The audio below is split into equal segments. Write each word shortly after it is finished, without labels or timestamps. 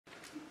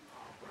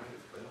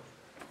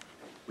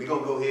We're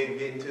going to go ahead and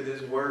get into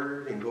this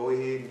word and go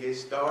ahead and get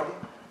started.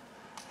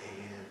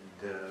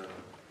 And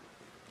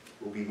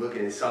we'll be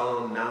looking at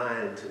Psalm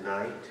 9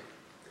 tonight.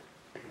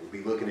 We'll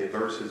be looking at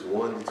verses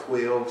 1 to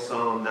 12,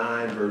 Psalm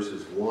 9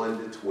 verses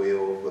 1 to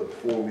 12. But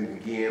before we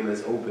begin,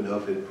 let's open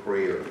up in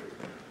prayer.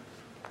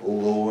 O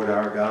Lord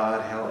our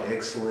God, how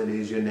excellent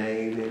is your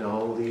name in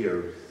all the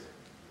earth.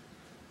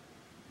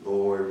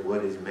 Lord,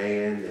 what is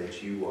man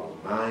that you are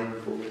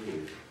mindful of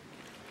him?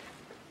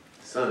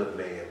 Son of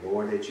man,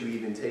 Lord, that you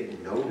even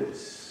take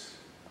notice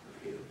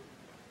of him.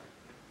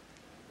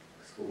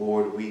 So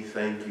Lord, we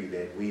thank you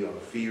that we are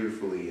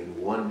fearfully and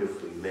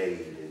wonderfully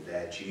made, and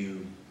that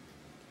you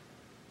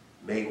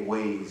make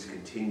ways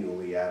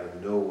continually out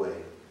of no way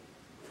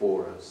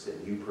for us,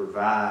 and you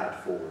provide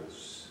for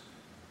us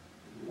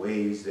in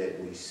ways that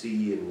we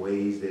see and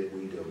ways that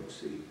we don't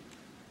see.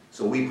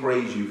 So we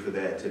praise you for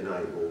that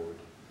tonight, Lord.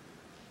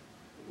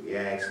 We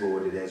ask,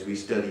 Lord, that as we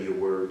study your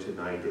word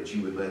tonight, that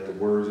you would let the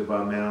words of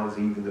our mouths,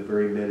 even the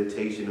very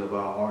meditation of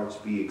our hearts,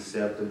 be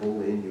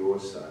acceptable in your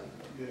sight.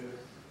 Yes.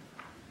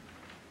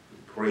 We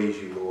praise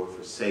you, Lord,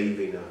 for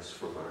saving us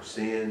from our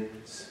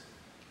sins.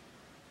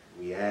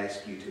 We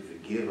ask you to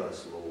forgive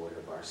us, Lord,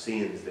 of our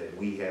sins that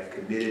we have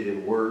committed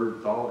in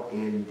word, thought,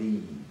 and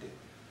deed.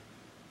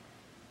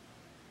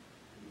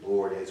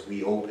 Lord, as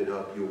we open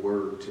up your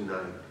word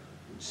tonight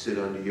and sit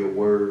under your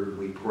word,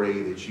 we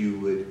pray that you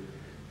would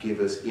give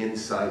us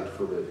insight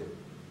for living.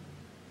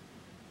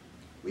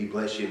 We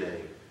bless your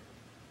name.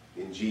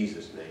 In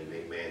Jesus' name,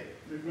 amen.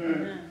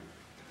 Amen.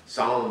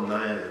 Psalm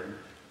 9,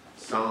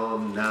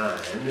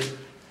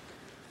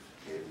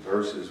 in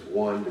verses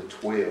 1 to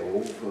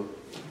 12,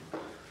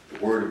 the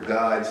word of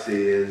God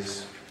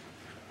says,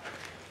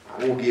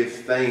 I will give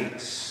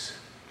thanks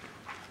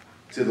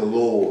to the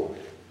Lord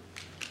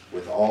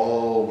with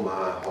all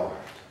my heart.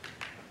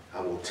 I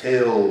will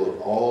tell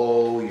of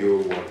all your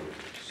wonders.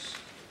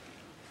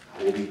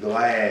 I will be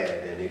glad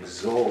and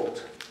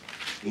exult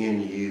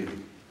in you.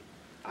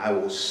 I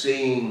will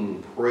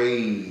sing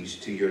praise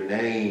to your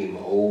name,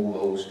 O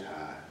Most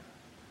High.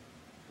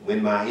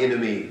 When my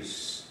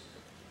enemies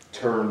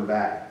turn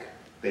back,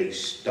 they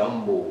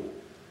stumble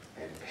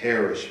and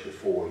perish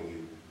before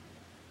you.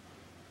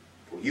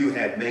 For you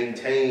have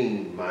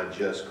maintained my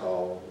just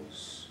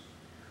cause.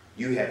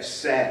 You have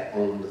sat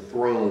on the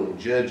throne,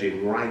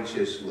 judging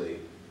righteously.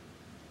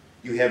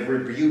 You have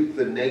rebuked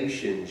the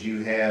nations.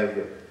 You have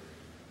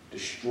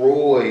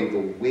destroyed the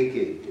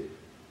wicked.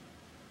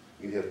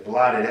 You have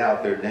blotted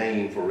out their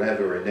name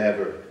forever and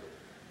ever.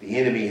 The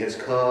enemy has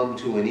come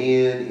to an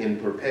end in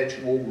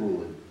perpetual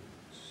ruins,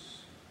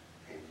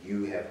 and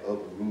you have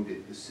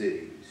uprooted the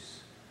cities.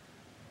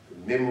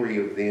 The memory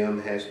of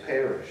them has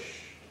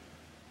perished,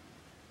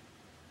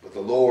 but the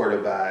Lord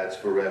abides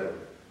forever.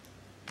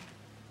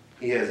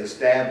 He has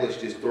established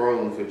his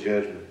throne for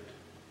judgment,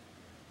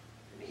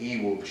 and he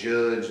will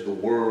judge the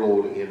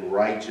world in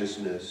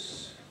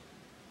righteousness.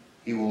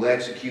 He will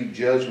execute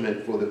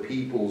judgment for the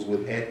peoples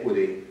with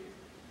equity.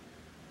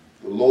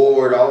 The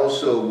Lord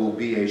also will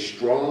be a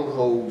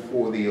stronghold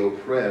for the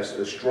oppressed,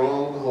 a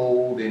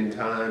stronghold in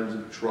times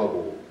of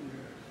trouble.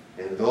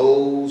 And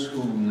those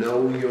who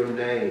know your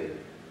name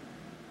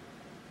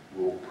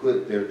will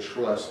put their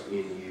trust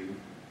in you.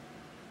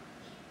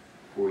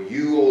 For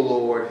you, O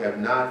Lord, have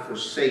not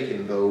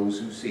forsaken those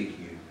who seek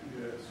you.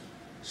 Yes.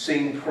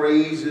 Sing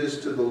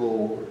praises to the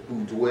Lord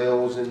who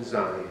dwells in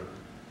Zion.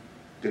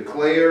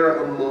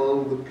 Declare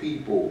among the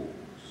peoples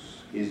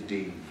his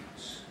deeds.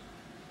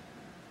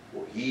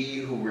 For he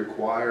who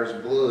requires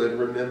blood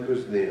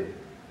remembers them.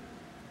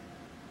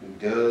 He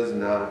does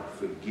not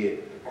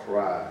forget the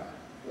cry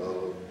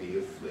of the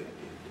afflicted.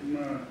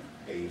 Amen.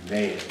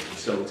 Amen.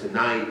 So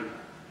tonight,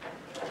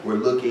 we're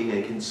looking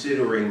and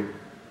considering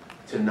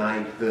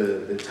tonight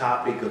the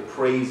topic of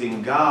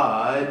praising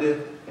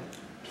God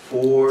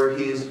for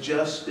his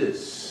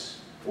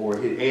justice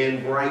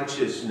and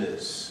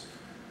righteousness.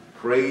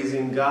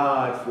 Praising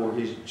God for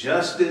his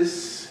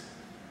justice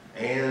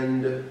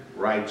and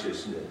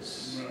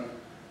righteousness.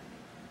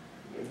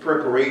 In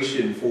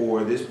preparation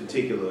for this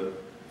particular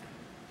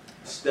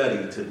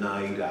study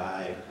tonight,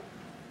 I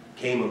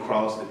came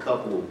across a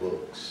couple of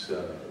books.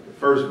 The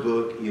first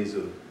book is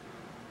a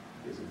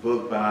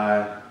book by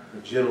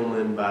a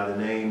gentleman by the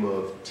name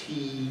of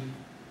T.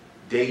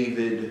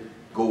 David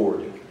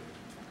Gordon.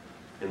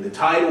 And the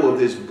title of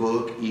this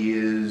book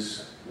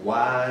is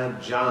Why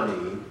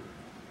Johnny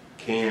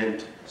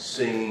Can't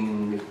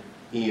Sing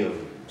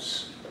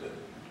Hymns.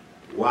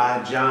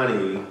 Why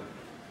Johnny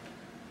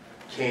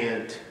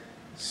Can't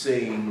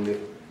Sing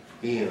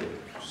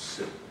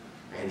Hymns.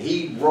 And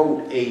he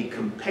wrote a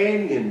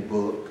companion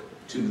book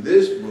to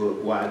this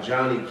book, Why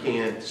Johnny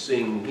Can't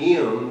Sing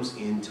Hymns,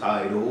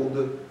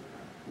 entitled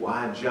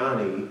Why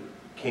Johnny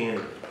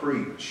Can't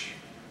Preach.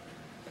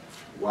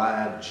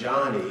 Why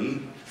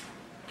Johnny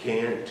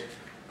Can't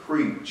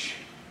Preach.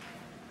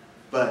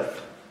 But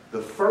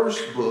the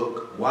first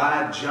book,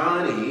 Why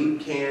Johnny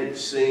Can't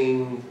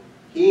Sing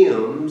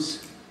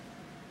Hymns,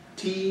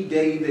 T.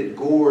 David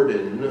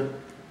Gordon,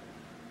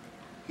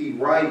 he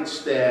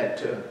writes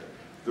that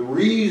The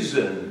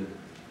reason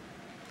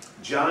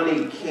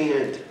Johnny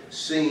can't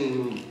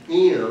sing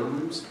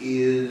hymns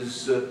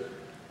is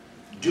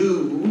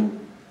due,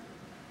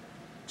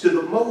 to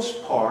the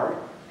most part,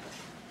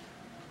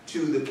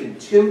 to the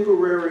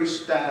contemporary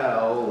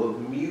style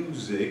of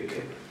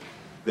music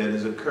that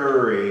is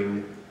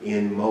occurring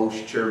in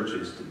most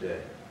churches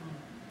today.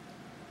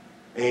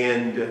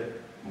 And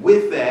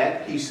with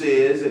that, he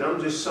says, and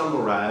I'm just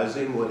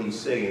summarizing what he's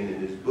saying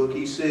in his book,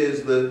 he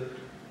says the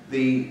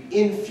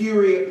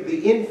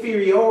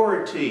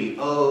inferiority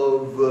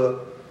of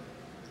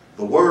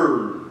the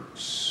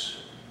words,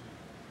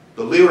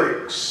 the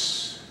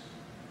lyrics,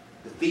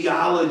 the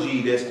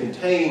theology that's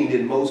contained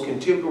in most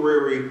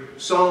contemporary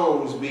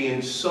songs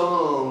being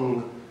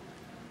sung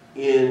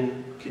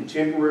in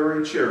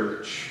contemporary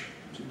church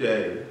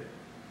today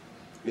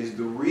is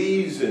the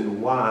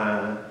reason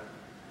why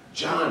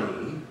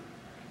Johnny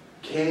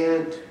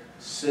can't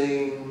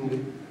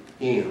sing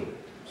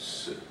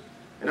hymns.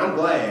 And I'm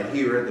glad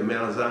here at the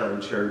Mount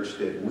Zion Church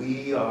that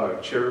we are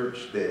a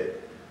church that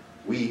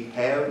we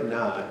have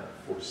not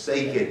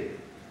forsaken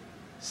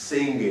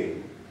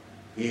singing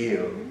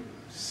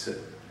hymns.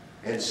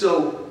 And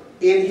so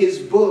in his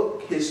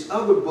book, his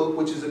other book,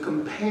 which is a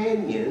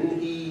companion,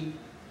 he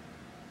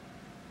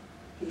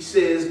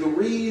says the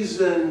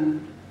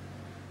reason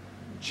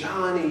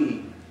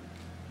Johnny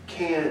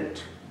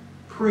can't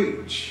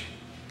preach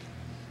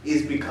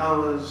is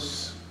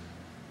because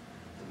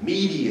the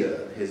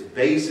media has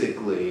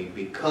basically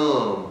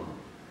become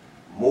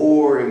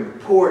more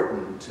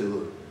important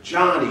to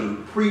Johnny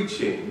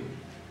preaching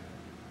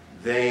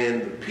than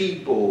the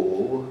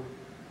people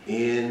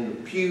in the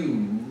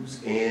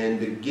pews,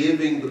 and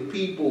giving the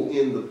people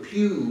in the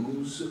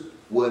pews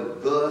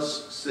what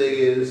thus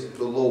says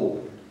the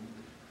Lord.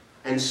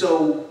 And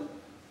so,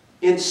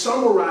 in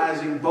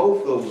summarizing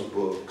both those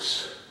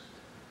books,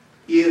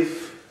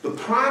 if the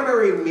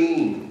primary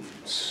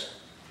means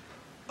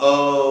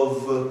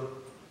of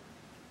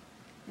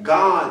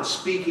God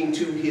speaking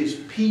to his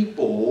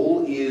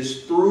people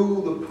is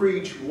through the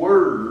preached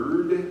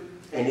word,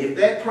 and if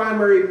that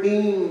primary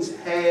means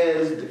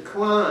has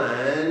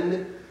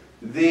declined,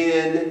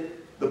 then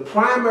the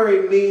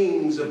primary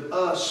means of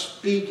us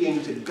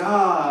speaking to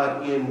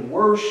God in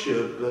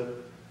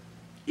worship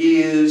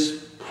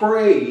is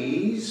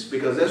praise,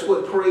 because that's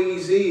what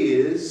praise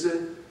is.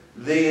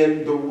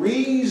 Then the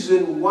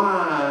reason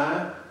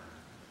why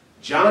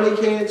Johnny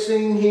can't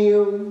sing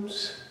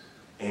hymns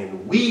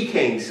and we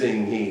can't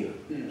sing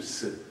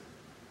hymns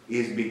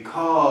is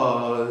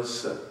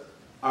because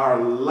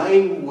our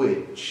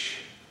language,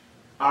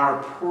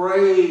 our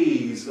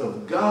praise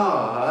of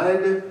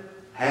God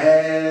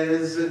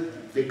has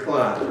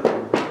declined.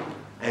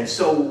 And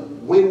so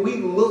when we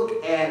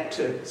look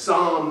at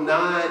Psalm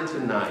 9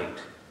 tonight,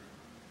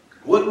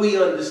 what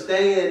we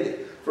understand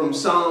from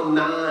Psalm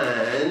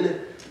 9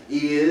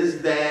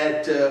 is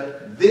that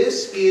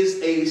this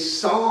is a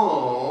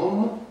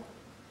psalm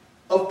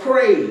of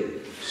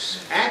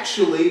praise.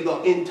 Actually,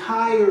 the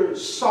entire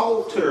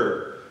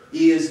Psalter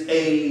is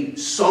a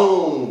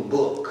song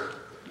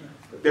book.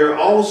 There are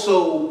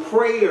also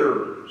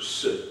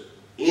prayers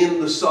in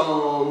the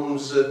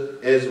Psalms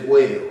as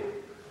well.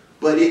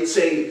 But it's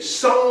a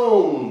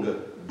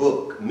song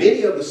book.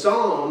 Many of the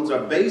Psalms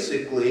are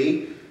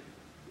basically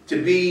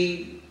to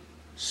be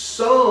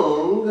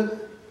sung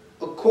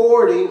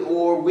according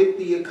or with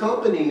the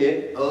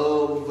accompaniment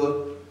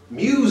of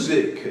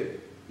music,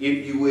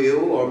 if you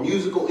will, or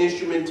musical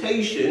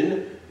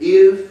instrumentation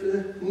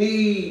if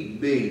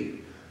need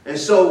be. And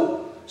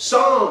so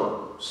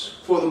Psalms,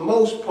 for the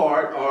most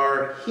part,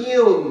 are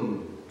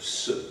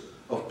hymns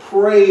of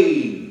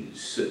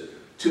praise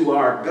to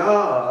our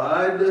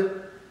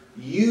God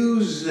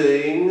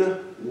using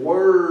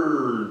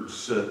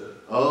words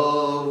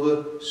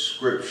of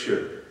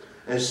Scripture.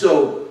 And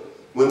so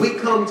when we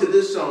come to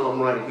this psalm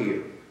right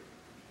here,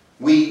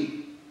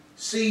 we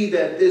see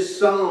that this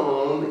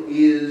psalm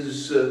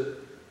is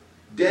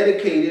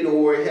dedicated,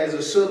 or it has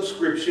a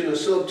subscription, a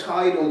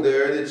subtitle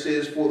there that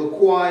says for the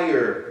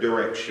choir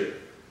direction,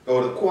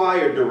 or the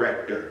choir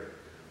director.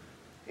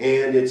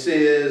 And it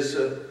says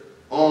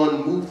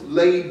on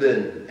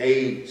Muth-Laban,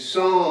 a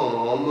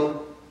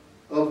psalm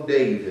of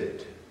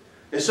David.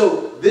 And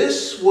so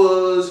this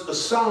was a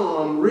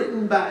psalm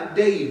written by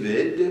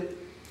David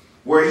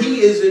where he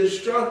is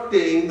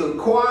instructing the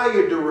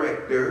choir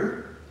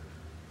director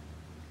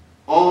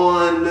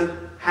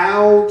on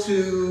how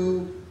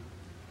to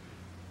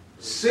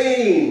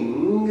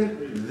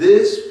sing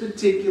this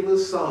particular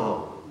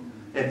song.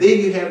 And then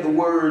you have the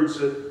words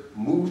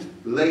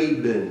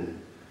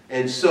Muth-Laban.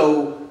 And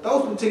so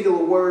those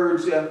particular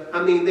words,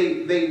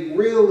 they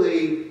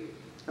really,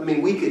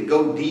 we could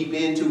go deep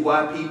into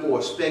why people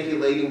are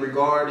speculating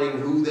regarding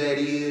who that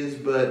is,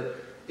 but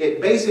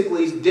it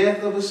basically is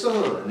death of a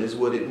son is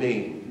what it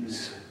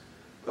means.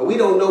 But we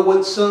don't know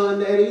what son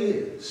that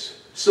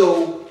is.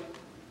 So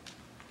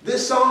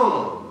this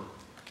psalm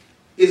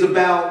is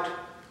about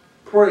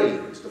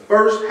praise. The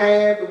first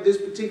half of this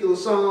particular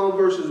psalm,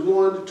 verses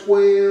 1 to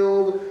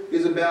 12,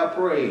 is about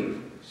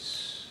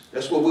praise.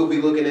 That's what we'll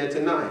be looking at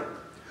tonight.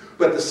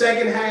 But the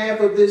second half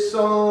of this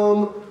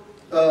psalm,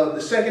 the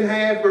second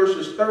half,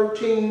 verses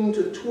 13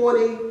 to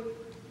 20,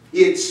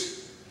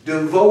 it's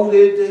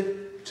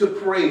devoted to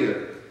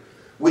prayer,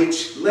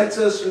 which lets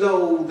us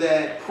know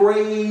that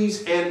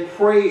praise and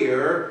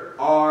prayer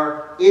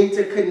are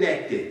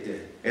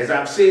interconnected. As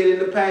I've said in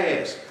the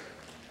past,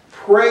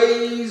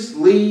 praise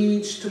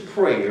leads to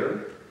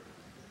prayer,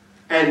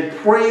 and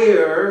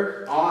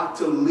prayer ought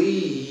to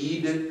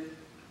lead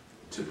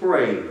to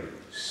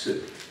praise.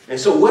 And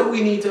so what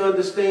we need to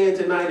understand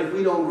tonight, if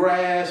we don't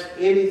grasp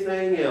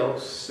anything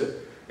else,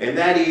 and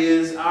that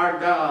is our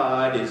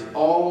God is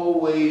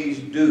always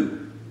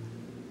due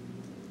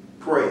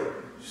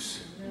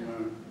praise.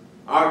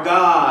 Our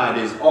God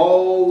is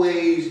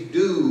always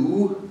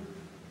due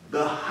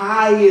the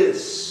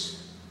highest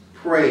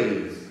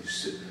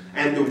praise.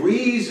 And the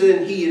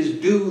reason he is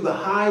due the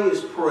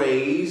highest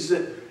praise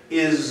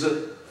is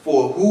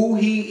for who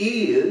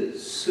he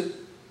is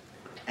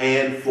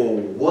and for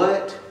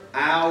what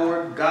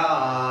our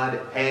God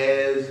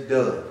has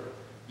done.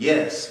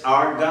 Yes,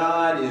 our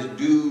God is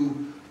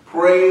due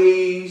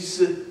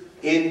praise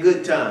in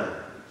good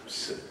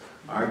times.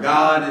 Our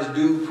God is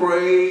due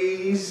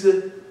praise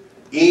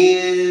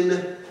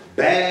in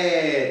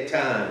bad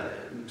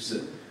times.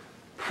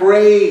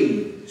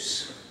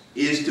 Praise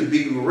is to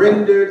be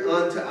rendered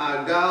unto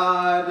our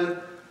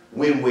God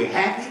when we're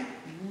happy,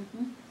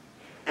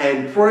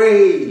 and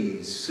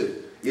praise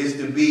is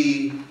to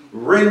be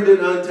rendered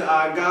unto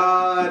our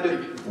God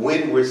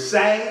when we're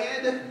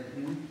sad,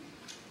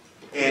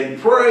 and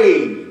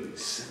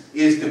praise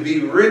is to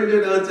be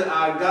rendered unto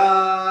our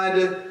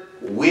God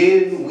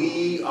when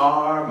we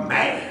are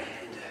mad.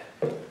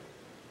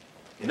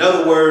 In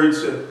other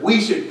words, we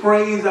should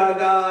praise our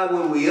God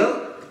when we're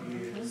up,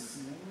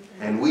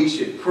 and we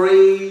should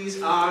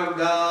praise our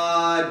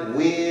God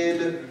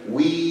when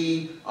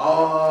we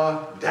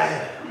are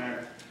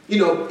down. You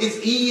know, it's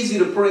easy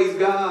to praise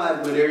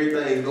God when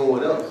everything's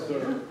going up.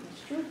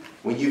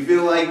 When you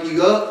feel like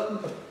you're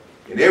up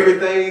and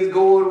everything's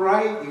going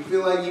right, you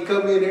feel like you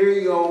come in here,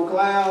 you're on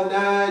cloud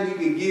nine, you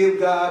can give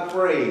God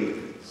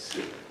praise.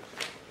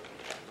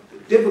 The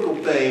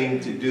difficult thing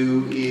to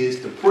do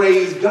is to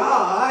praise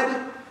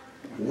God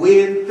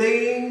when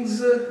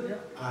things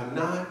are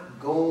not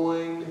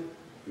going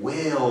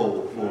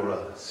well for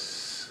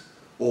us,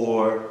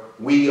 or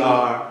we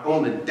are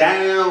on a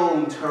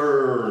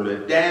downturn,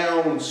 a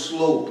down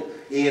slope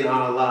in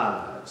our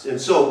lives. And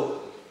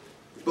so,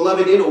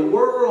 beloved, in a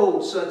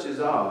world such as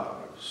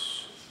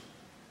ours,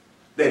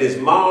 that is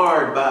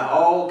marred by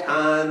all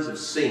kinds of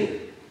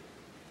sin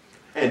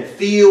and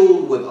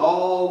filled with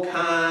all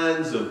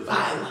kinds of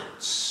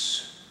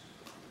violence,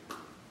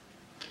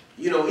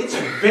 you know, it's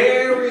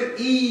very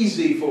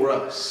easy for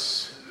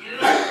us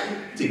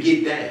to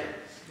get down.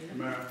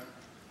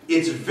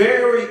 It's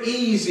very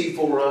easy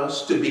for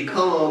us to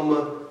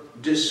become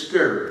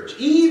discouraged.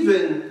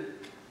 Even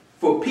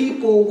for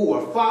people who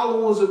are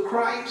followers of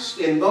Christ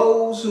and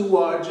those who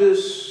are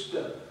just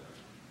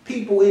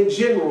people in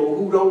general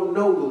who don't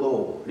know the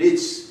Lord.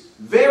 It's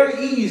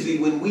very easy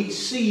when we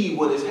see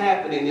what is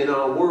happening in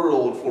our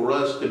world for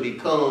us to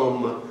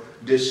become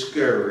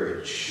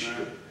discouraged.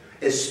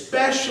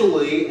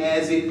 Especially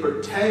as it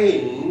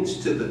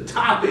pertains to the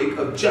topic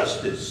of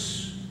justice.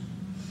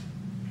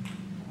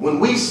 When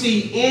we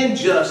see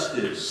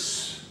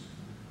injustice,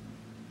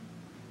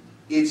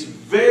 it's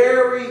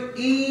very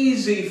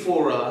easy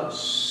for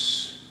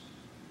us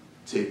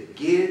to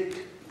get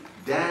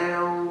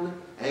down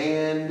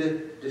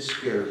and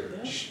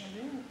discouraged.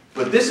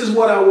 But this is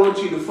what I want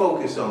you to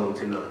focus on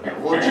tonight. I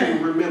want you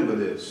to remember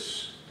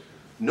this.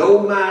 No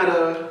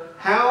matter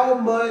how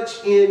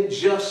much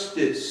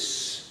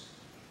injustice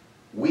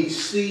we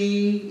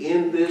see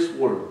in this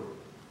world,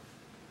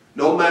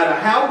 no matter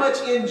how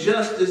much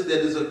injustice that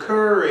is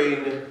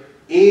occurring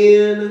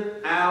in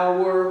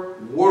our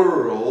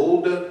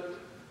world,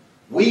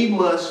 we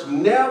must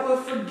never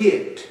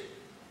forget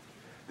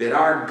that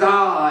our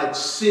God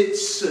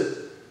sits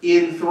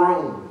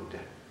enthroned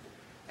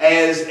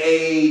as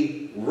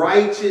a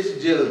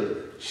righteous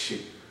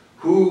judge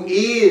who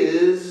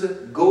is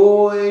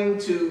going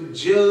to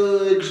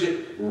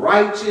judge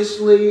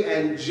righteously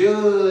and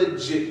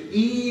judge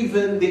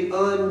even the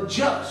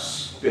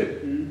unjust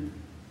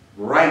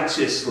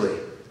righteously.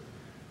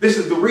 This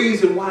is the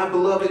reason why,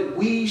 beloved,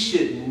 we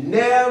should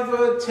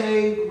never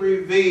take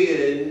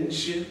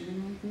revenge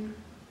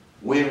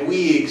when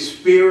we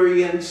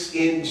experience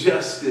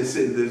injustice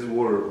in this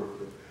world.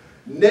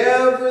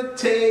 Never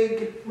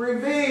take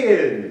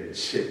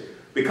revenge,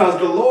 because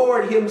the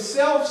Lord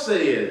himself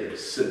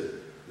says,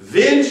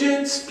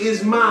 vengeance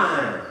is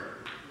mine.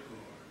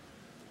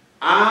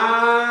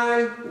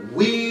 I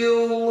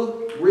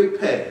will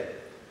repay.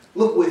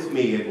 Look with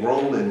me at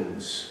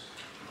Romans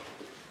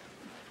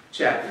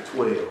chapter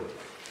 12.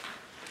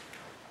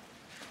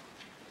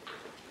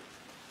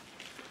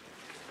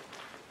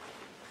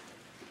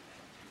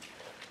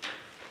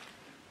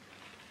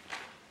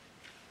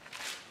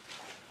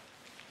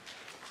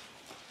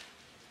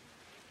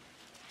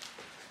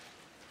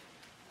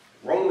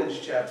 Romans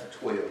Romans chapter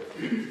 12.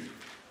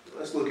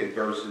 Let's look at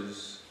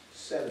verses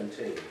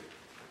 17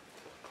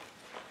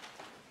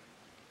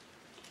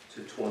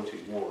 to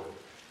 21.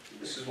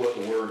 This is what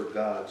the Word of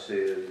God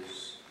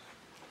says.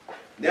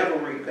 Never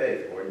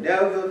repay or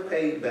never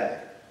pay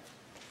back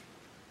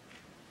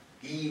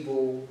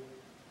evil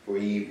for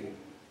evil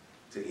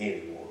to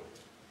anyone.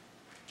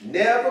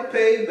 Never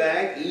pay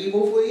back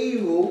evil for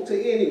evil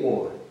to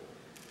anyone.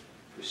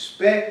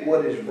 Respect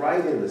what is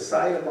right in the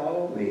sight of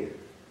all men.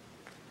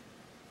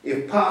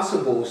 If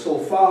possible, so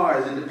far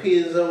as it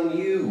depends on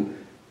you,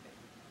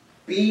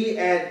 be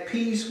at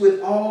peace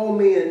with all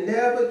men.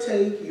 Never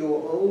take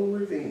your own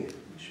revenge,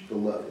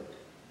 beloved,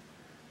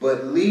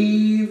 but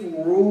leave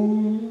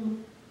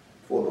room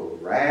for the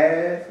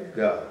wrath of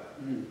God.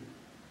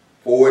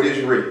 For it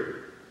is written,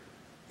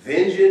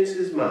 vengeance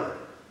is mine.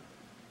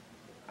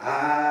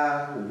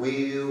 I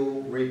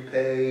will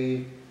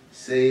repay,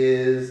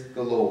 says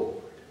the Lord.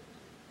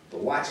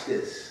 But watch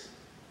this.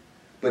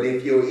 But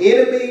if your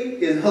enemy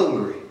is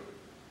hungry,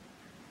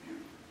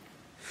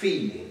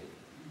 feed him.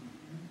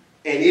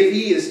 And if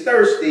he is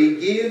thirsty,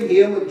 give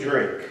him a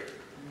drink.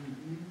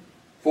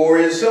 For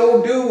in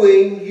so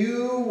doing,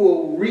 you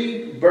will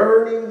reap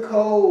burning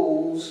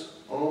coals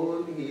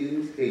on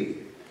his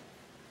head.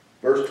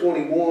 Verse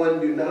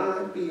 21, do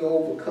not be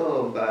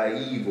overcome by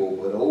evil,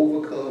 but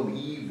overcome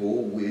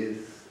evil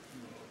with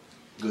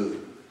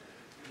good.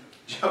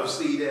 Did y'all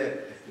see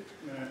that?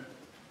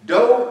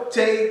 Don't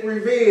take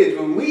revenge.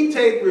 When we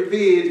take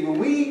revenge, when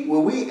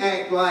we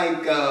act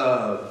like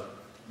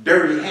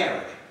Dirty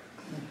Harry.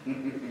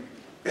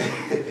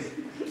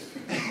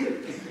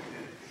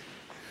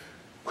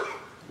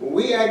 When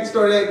we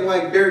start acting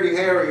like Dirty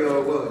Harry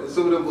or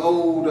some of them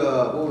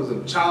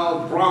old,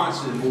 Charles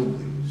Bronson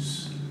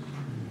movies.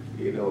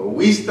 You know,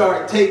 we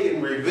start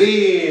taking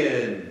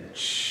revenge,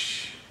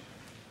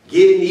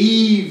 getting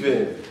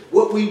even.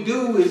 What we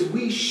do is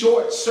we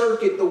short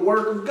circuit the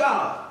work of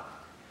God.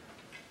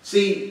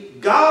 See,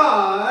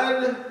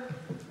 God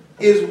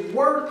is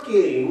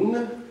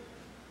working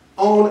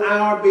on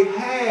our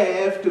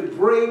behalf to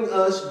bring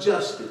us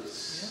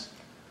justice.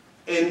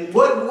 And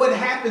what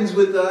happens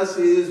with us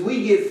is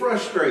we get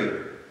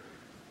frustrated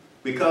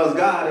because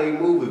God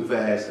ain't moving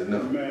fast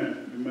enough.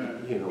 Amen.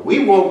 Amen. You know,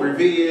 we want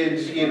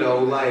revenge,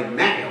 like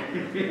now.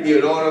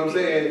 You know what I'm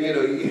saying?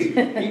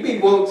 You be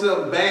want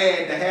something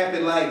bad to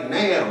happen like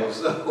now.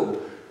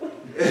 So,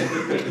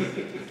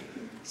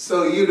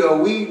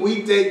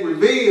 we take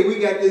revenge. We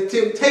got this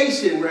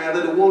temptation,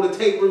 rather, to want to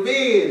take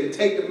revenge and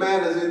take the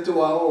matters into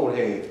our own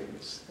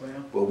hands.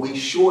 Well. But we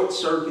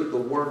short-circuit the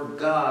work of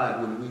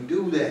God when we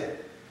do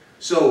that.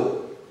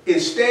 So,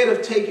 instead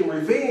of taking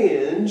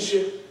revenge,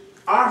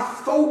 our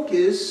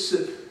focus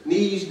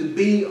needs to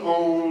be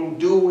on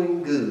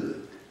doing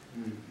good.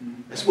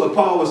 That's what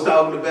Paul was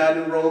talking about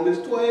in Romans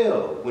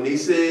 12. When he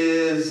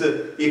says,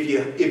 if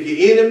your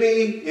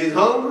enemy is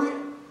hungry,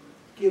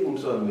 give him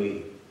something to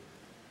eat.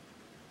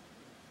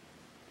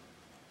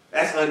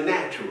 That's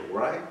unnatural,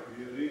 right?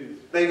 Yeah, it is.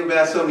 Think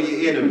about some of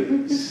your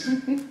enemies.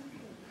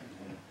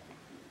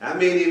 How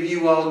many of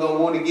you all gonna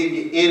want to give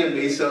your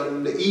enemy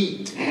something to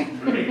eat?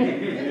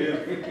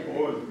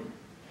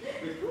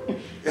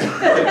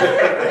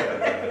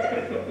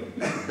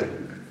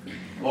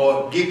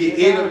 Or give your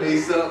enemy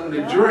something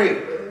to drink.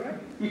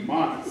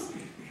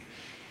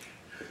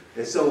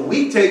 And so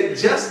we take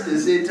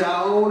justice into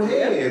our own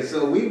hands.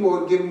 So we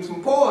want to give them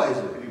some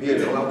poison.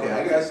 Okay,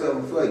 I got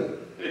something for you.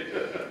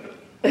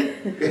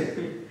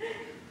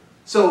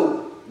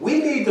 So we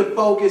need to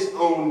focus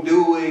on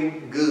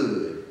doing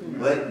good.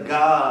 Let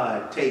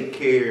God take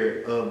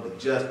care of the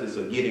justice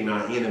of getting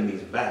our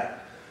enemies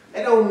back.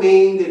 That don't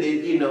mean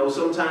that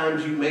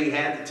sometimes you may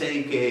have to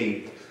take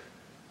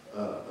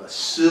a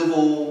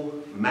civil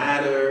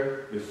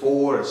matter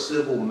before a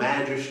civil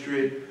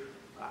magistrate.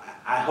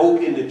 I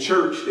hope in the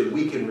church that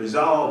we can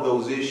resolve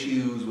those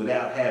issues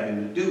without having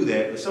to do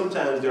that. But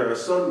sometimes there are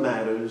some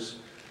matters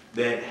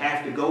that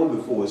have to go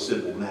before a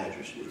civil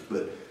magistrate.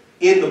 But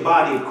in the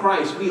body of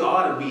Christ, we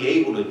ought to be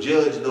able to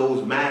judge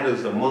those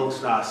matters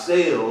amongst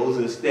ourselves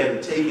instead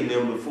of taking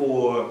them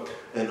before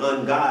an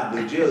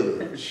ungodly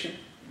judge.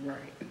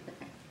 Right.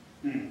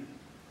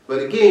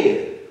 But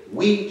again,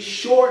 we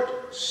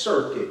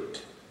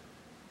short-circuit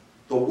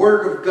the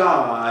work of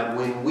God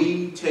when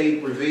we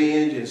take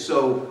revenge. And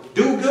so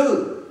do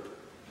good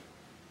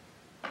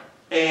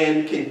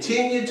and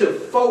continue to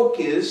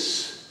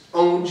focus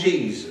on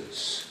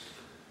Jesus.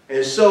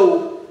 And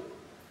so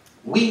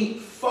we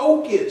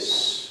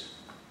focus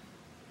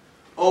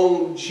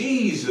on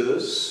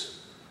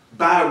Jesus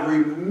by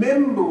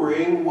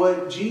remembering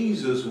what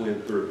Jesus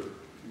went through.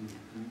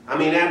 I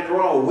mean, after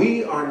all,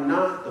 we are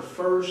not the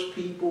first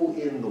people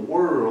in the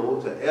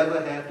world to ever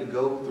have to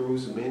go through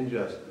some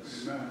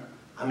injustice.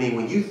 I mean,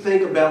 when you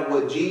think about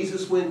what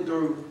Jesus went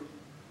through,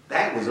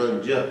 that was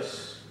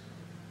unjust.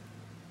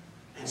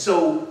 And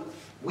so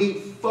we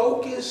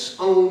focus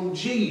on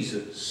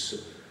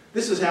Jesus.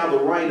 This is how the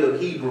writer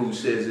of Hebrews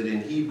says it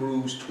in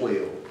Hebrews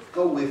 12.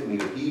 Go with me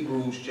to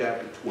Hebrews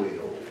chapter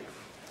 12.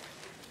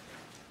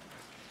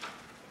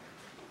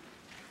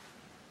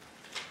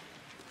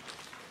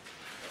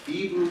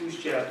 Hebrews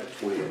chapter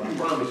 12. I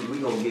promise you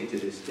we're going to get to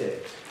this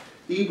text.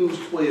 Hebrews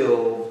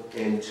 12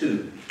 and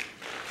 2.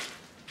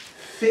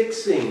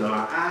 Fixing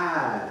our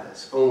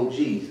eyes on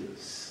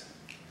Jesus,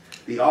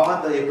 the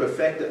author and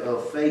perfecter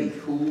of faith,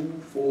 who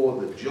for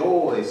the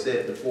joy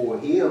set before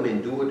him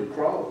endured the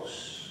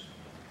cross,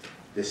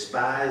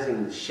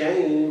 despising the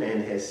shame,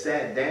 and has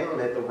sat down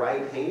at the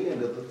right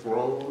hand of the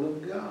throne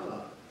of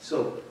God.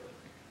 So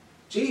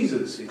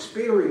Jesus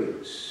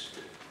experienced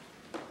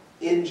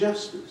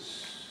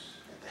injustice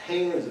at the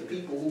hands of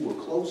people who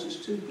were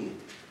closest to him,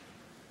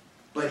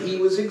 but he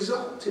was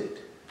exalted.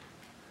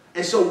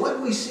 And so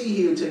what we see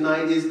here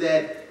tonight is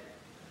that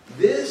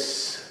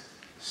this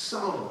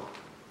psalm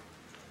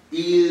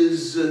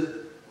is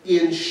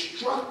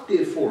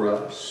instructive for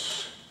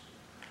us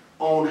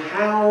on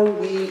how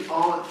we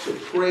ought to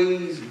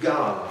praise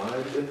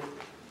God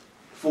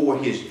for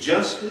his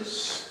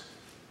justice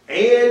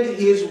and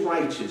his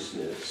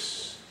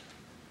righteousness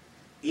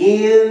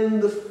in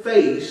the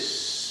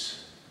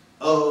face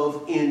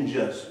of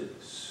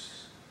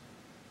injustice.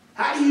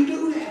 How do you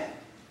do that?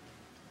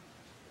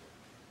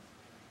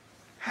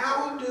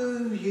 How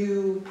do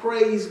you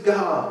praise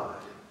God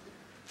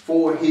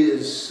for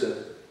his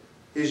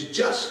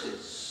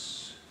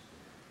justice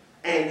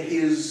and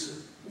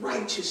his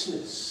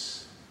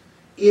righteousness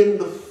in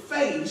the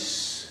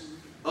face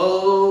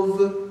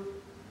of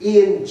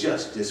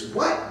injustice?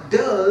 What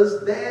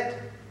does that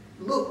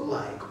look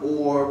like?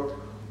 Or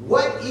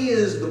what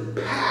is the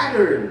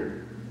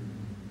pattern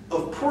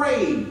of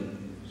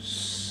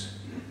praise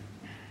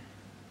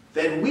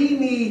that we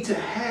need to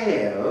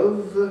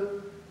have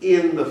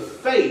in the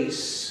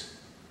face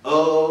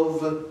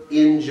of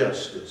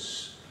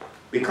injustice?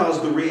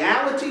 Because the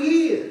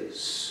reality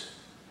is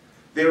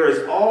there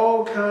is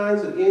all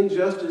kinds of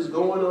injustice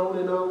going on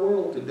in our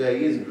world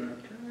today, isn't there?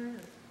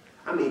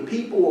 I mean,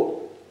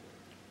 people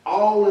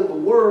all in the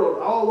world,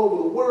 all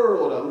over the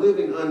world, are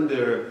living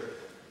under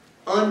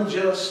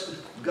unjust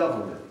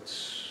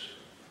governments.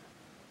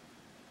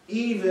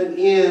 Even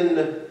in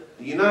the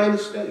United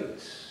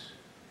States,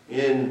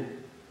 in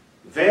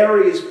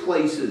various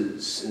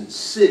places and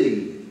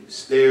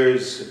cities,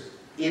 there's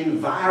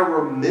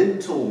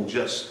environmental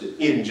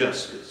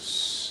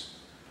injustice.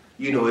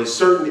 You know, in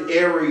certain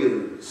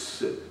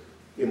areas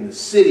in the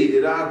city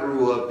that I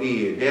grew up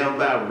in, down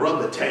by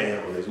Rubber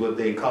Town is what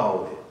they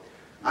called it.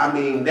 I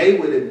mean, they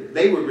would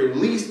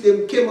release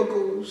them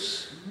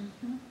chemicals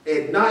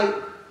at night,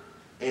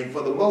 and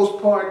for the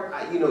most part,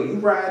 you know, you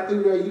ride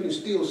through there, you can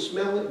still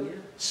smell it. It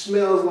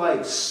smells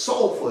like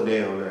sulfur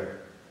down there.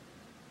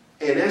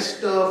 And that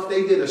stuff,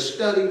 they did a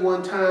study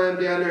one time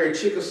down there in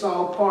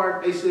Chickasaw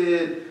Park. They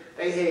said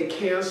they had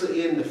cancer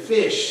in the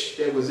fish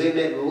that was in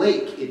that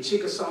lake at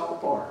Chickasaw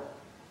Park.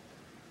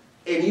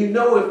 And you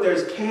know, if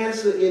there's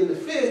cancer in the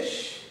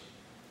fish,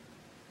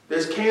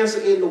 there's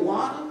cancer in the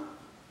water.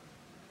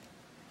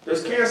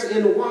 There's cancer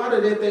in the water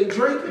that they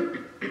drink.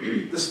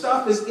 The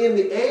stuff is in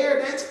the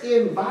air. That's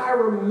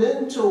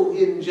environmental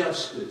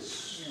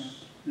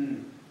injustice. Yeah.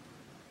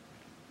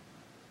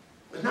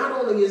 But not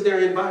only is there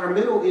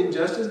environmental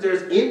injustice,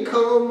 there's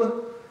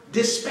income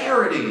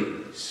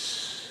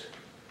disparities.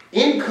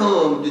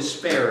 Income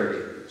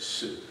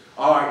disparities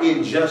are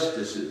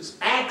injustices.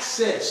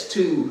 Access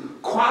to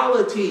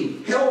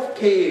quality health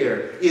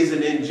care is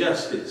an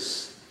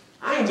injustice.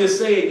 I ain't just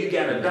saying you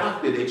got a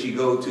doctor that you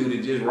go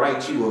to just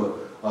write you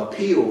a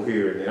pill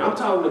here and there. I'm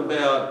talking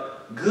about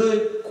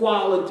good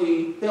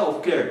quality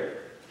health care.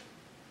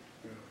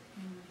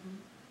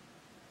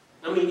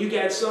 I mean, you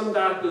got some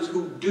doctors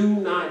who do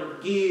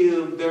not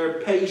give their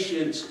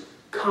patients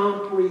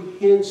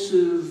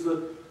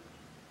comprehensive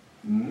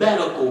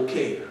medical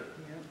care.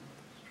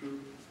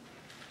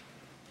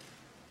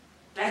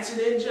 That's an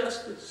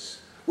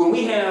injustice. When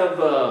we have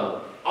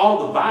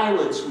all the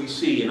violence we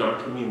see in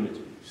our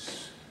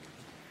communities,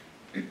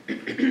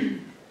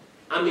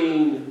 I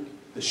mean,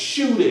 the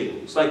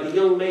shootings, like the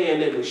young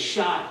man that was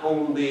shot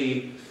on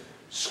the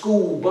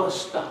school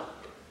bus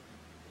stop,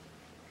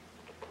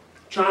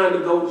 trying to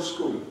go to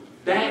school.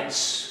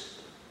 That's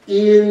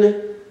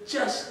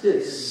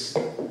injustice.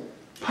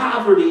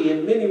 Poverty,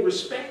 in many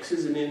respects,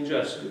 is an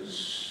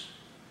injustice.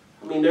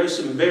 I mean, there's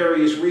some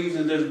various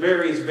reasons, there's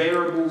various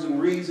variables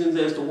and reasons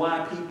as to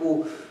why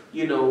people,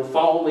 you know,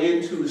 fall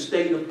into a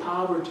state of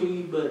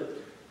poverty, but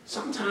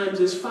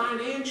sometimes it's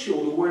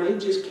financial to where they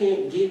just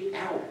can't get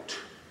out.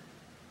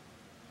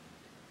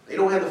 They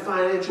don't have the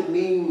financial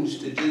means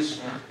to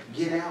just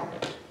get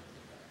out.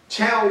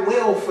 Child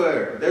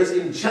welfare. There's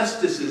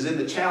injustices in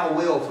the child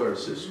welfare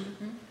system.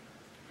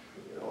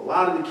 You know, a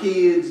lot of the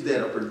kids that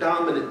are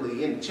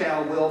predominantly in the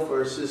child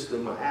welfare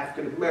system are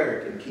African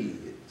American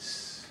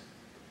kids.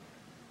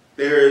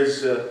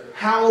 There's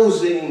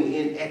housing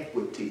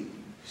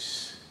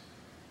inequities.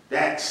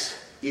 That's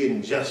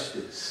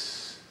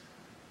injustice.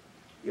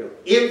 You know,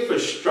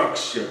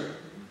 infrastructure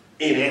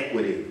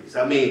inequities.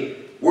 I mean,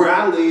 where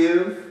I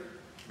live,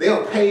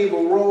 they'll pave a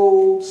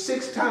road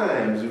 6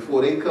 times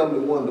before they come to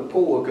one of the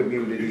poor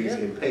communities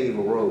and pave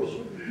a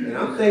road. And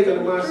I'm thinking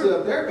to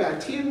myself, there are about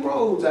 10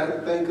 roads I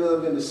can think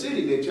of in the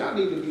city that y'all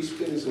need to be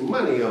spending some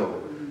money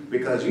on.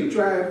 Because you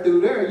drive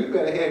through there, you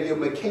better have your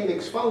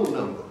mechanic's phone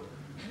number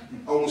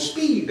on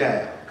speed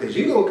dial. Because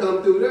you're going to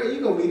come through there,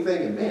 you're going to be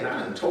thinking, man, I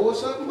done tore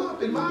something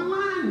up in my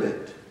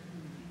alignment.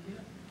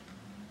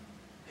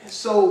 And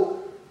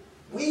so,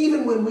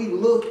 even when we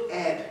look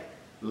at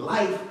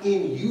life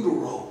in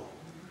utero,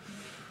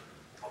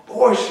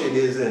 abortion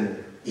is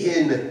an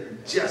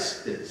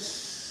injustice.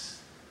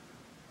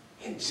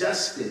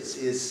 Injustice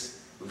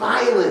is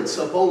violence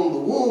upon the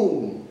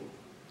womb.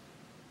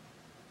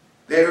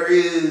 There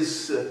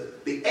is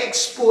the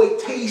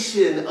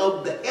exploitation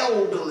of the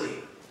elderly.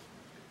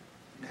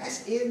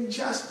 That's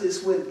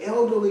injustice when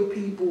elderly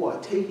people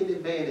are taken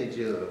advantage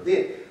of.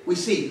 Then we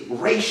see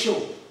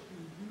racial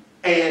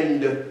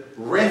and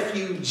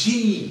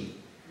refugee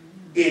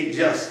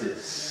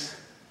injustice.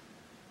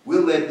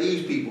 We'll let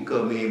these people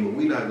come in, but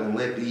we're not going to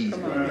let these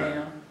come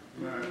in.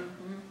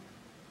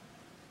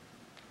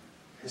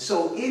 And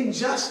so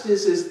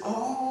injustice is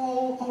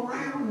all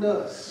around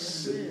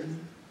us.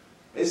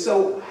 And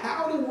so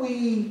how do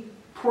we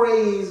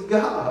praise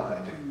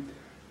God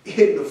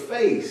in the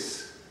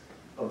face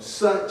of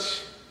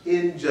such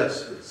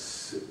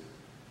injustice?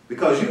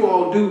 Because you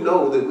all do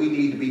know that we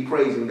need to be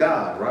praising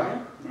God,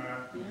 right?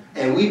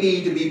 And we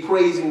need to be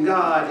praising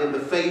God in the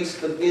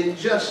face of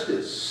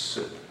injustice.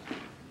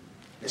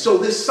 And so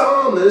this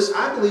psalmist,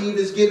 I believe,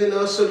 is giving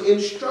us some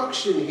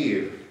instruction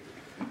here.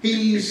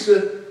 He's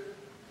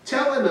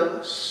telling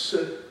us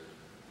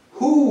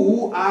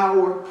who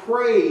our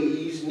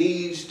praise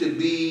needs to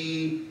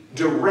be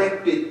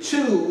directed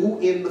to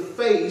in the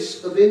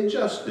face of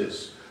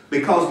injustice.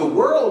 Because the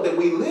world that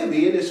we live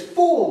in is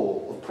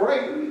full of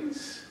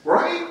praise,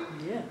 right?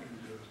 Yeah.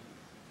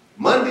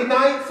 Monday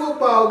night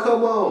football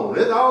come on.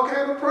 There's all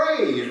kind of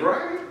praise,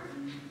 right?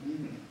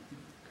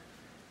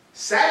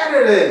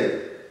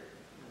 Saturday,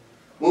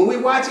 when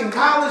we're watching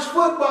college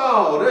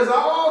football, there's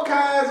all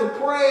kinds of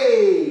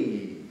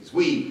praise.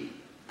 We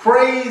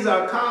praise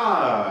our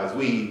cars.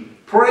 We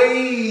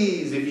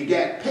praise if you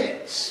got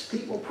pets.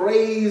 People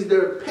praise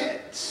their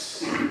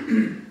pets.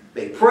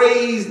 They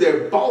praise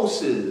their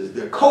bosses,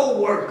 their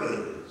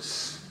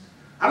co-workers.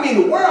 I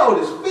mean, the world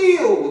is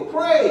filled with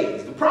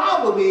praise. The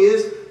problem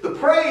is the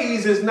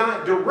praise is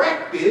not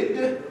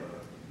directed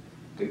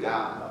to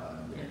God.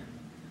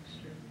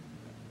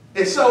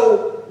 And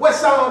so what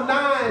Psalm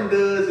 9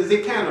 does is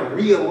it kind of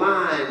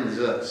realigns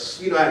us.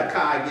 You know how the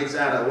car gets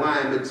out of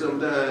alignment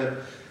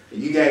sometimes?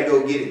 You got to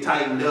go get it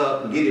tightened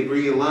up and get it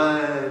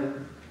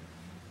realigned.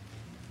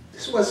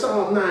 This is what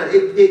Psalm 9,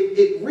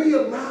 it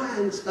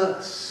realigns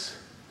us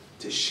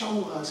to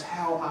show us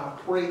how our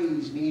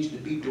praise needs to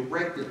be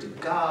directed to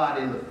God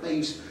in the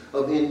face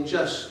of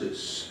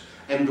injustice.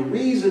 And the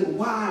reason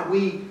why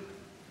we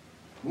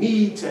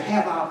need to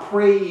have our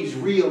praise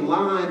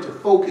realigned to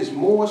focus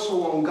more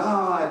so on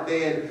God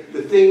than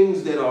the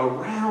things that are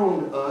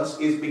around us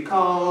is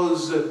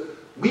because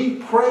we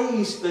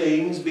praise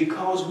things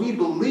because we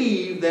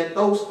believe that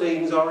those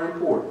things are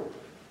important.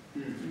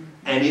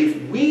 And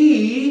if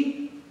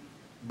we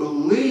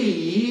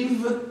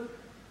believe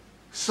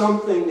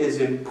something is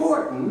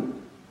important,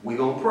 we're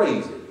going to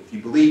praise it. If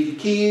you believe your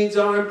kids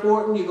are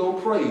important, you're going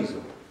to praise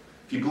them.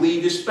 If you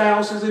believe your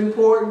spouse is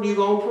important, you're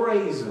going to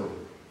praise them.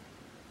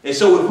 And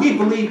so if we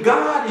believe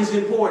God is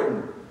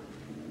important,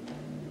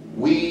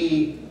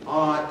 we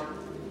ought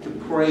to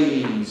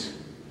praise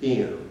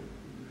Him.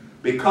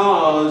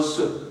 Because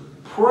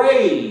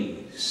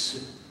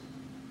praise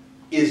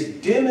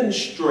is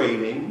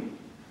demonstrating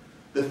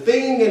the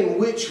thing in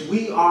which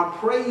we are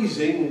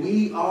praising,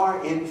 we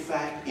are in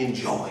fact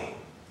enjoying.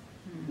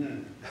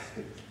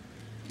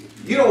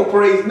 You don't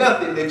praise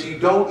nothing that you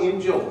don't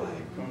enjoy.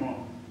 Come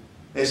on.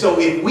 And so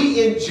if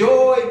we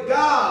enjoy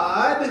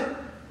God,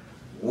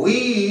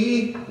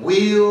 we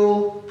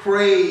will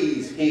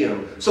praise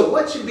Him. So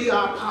what should be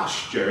our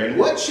posture and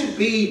what should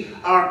be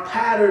our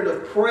pattern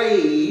of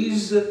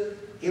praise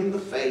in the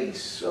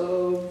face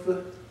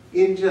of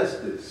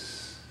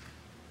injustice?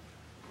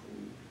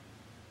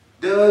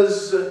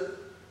 Does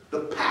the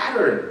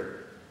pattern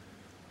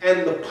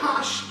and the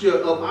posture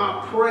of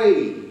our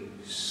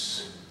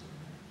praise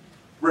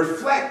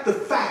reflect the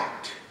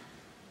fact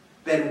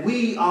that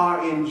we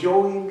are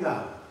enjoying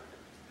God?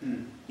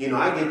 You know,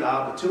 I get the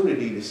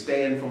opportunity to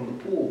stand from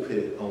the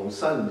pulpit on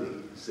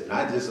Sundays and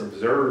I just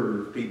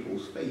observe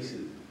people's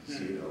faces.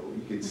 You know,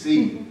 you can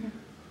see,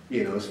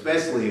 you know,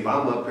 especially if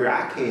I'm up here,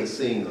 I can't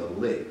sing a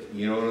lick.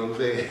 You know what I'm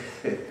saying?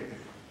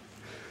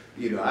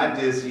 You know, I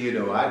just, you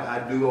know, I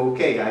do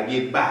okay. I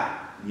get by.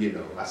 You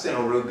know, I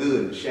sound real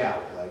good in the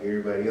shower like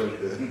everybody else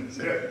does.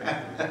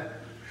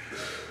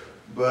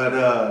 But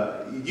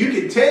you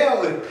can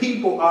tell if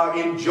people are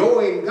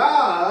enjoying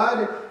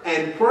God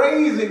and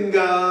praising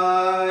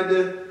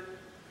God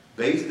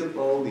based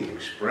upon the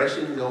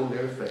expressions on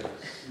their face.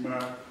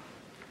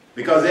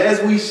 Because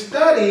as we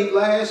studied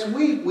last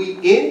week, we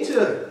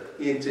enter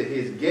into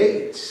His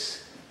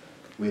gates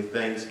with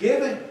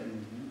thanksgiving,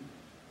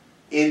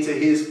 into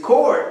His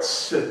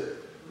courts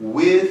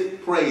with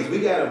with praise. We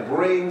got to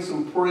bring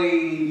some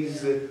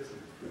praise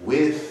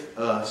with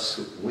us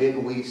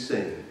when we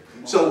sing.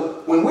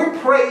 So when we're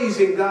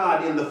praising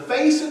God in the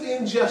face of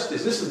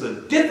injustice, this is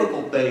a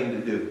difficult thing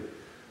to do.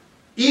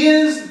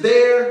 Is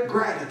there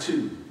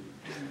gratitude?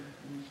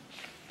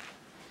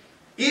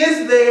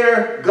 Is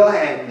there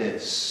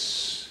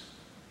gladness?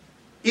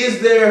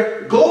 Is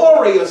there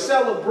glory, a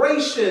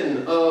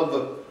celebration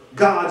of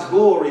God's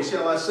glory,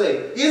 shall I say?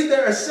 Is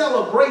there a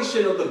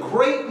celebration of the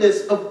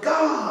greatness of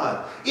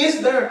God?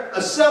 Is there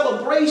a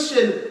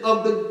celebration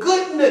of the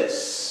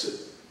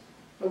goodness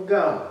of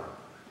God?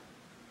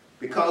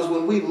 Because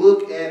when we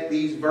look at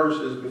these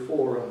verses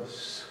before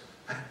us,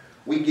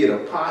 we get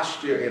a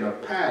posture and a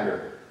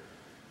pattern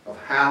of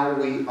how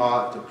we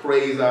ought to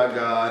praise our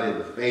God in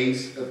the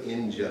face of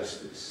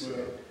injustice.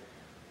 Yeah.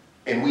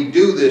 And we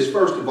do this,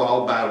 first of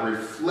all, by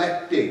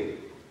reflecting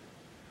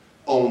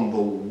on the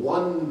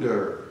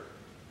wonder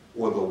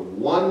or the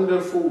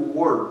wonderful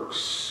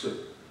works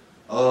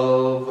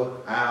of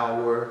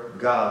our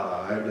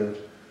God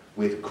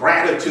with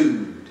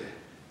gratitude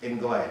and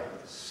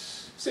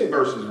gladness. It's in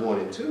verses 1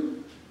 and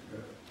 2.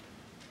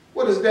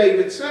 What does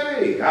David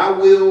say? I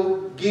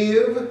will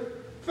give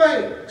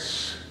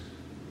thanks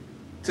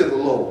to the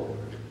Lord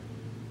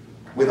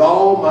with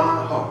all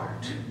my heart.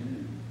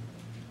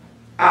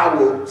 I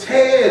will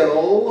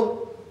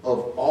tell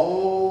of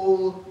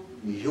all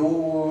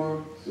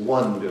your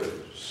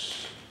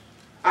wonders.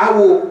 I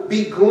will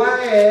be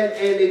glad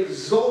and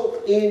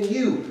exult in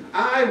you.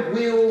 I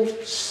will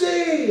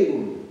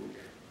sing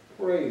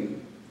praise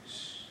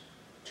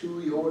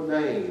to your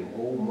name,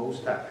 O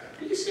Most High.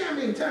 Do you see how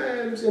many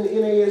times in the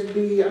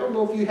NASB, I don't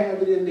know if you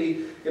have it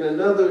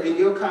in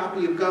your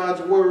copy of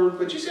God's Word,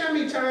 but you see how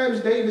many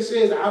times David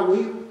says, I will?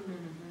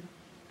 Mm-hmm.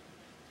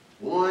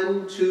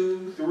 1,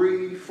 2,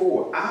 3,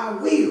 4. I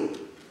will.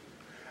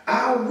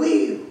 I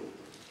will.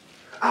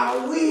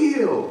 I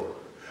will.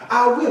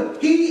 I will.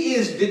 He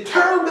is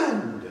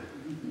determined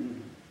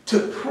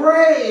to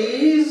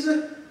praise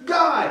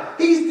God.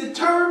 He's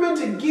determined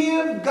to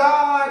give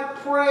God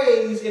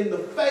praise in the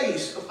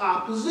face of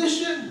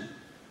opposition.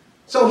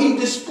 So he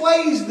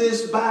displays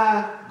this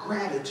by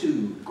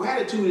gratitude.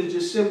 Gratitude is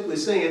just simply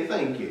saying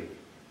thank you.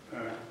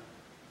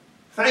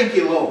 Thank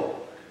you, Lord.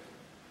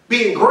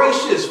 Being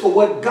gracious for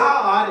what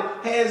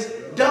God has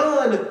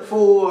done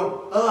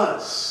for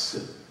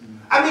us.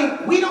 I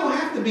mean, we don't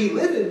have to be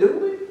living, do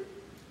we?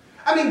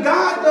 I mean,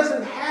 God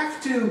doesn't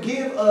have to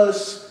give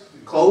us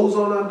clothes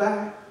on our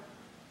back,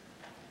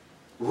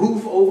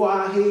 roof over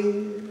our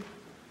head,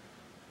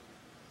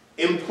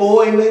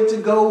 employment to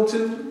go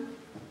to.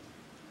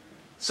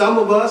 Some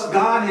of us,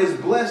 God has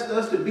blessed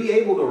us to be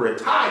able to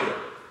retire.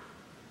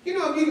 You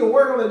know, if you can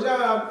work on a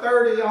job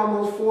 30,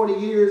 almost 40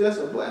 years, that's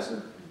a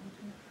blessing.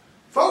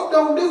 Folk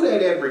don't do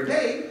that every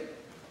day.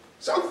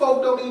 Some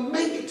folk don't even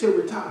make it to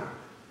retire.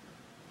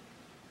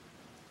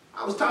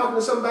 I was talking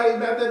to somebody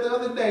about that the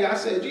other day. I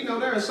said, you know,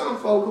 there are some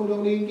folk who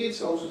don't even get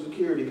Social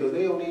Security because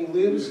they don't even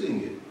live to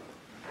see it.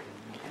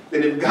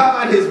 And if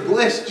God has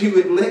blessed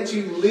you and let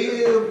you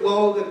live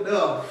long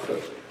enough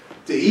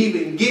to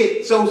even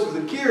get Social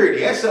Security,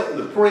 that's something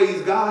to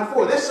praise God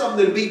for. That's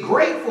something to be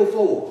grateful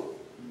for.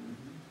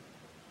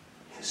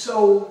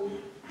 So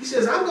he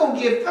says, I'm going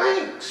to give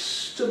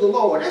thanks to the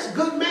Lord. That's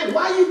good, man.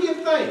 Why you give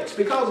thanks?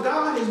 Because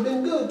God has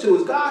been good to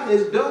us. God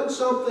has done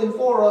something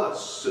for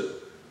us.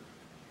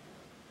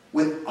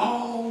 With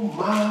all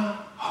my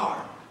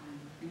heart.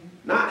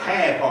 Not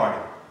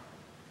half-hearted.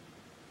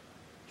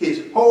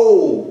 His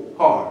whole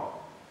heart.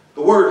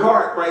 The word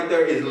heart right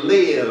there is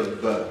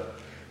live.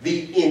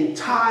 The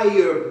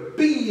entire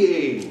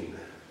being.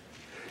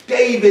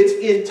 David's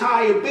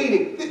entire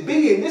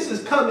being. This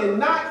is coming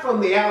not from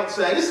the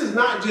outside. This is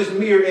not just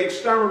mere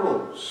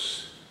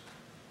externals.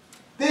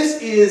 This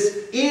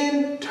is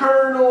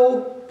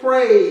internal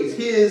praise.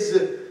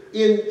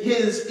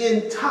 His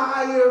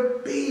entire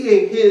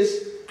being.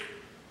 His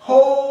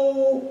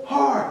whole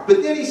heart.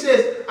 But then he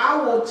says, I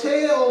will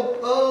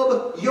tell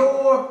of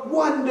your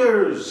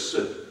wonders.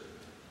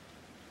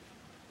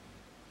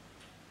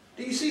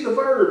 Do you see the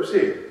verbs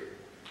here?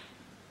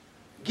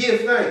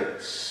 Give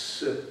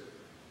thanks.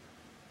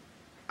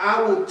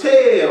 I will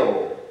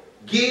tell,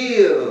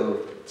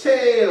 give,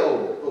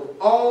 tell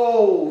of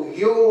all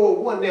your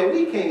wonders. Now,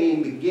 we can't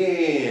even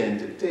begin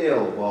to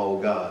tell of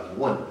all God's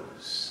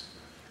wonders.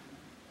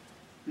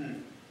 A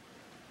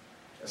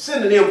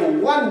synonym for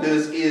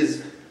wonders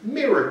is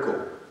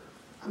miracle.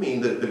 I mean,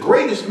 the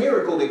greatest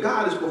miracle that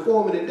God is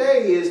performing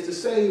today is to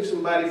save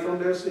somebody from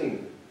their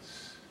sins.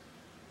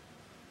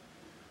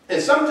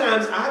 And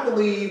sometimes I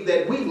believe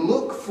that we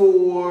look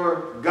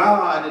for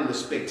God in the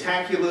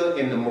spectacular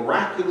and the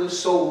miraculous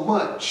so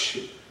much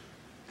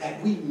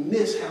that we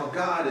miss how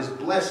God is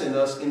blessing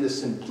us in the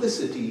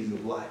simplicities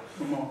of life.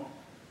 Come on.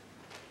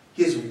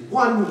 His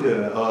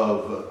wonder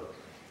of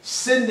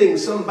sending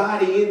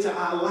somebody into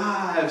our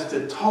lives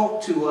to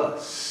talk to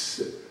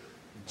us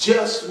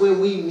just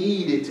when we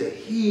needed to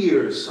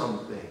hear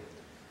something.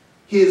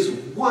 His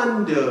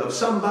wonder of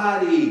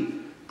somebody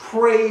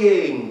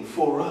praying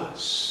for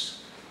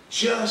us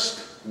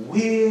just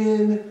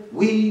when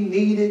we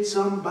needed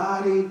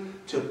somebody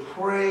to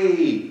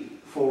pray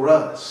for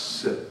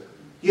us.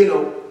 You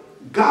know,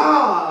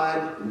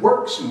 God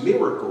works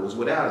miracles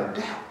without a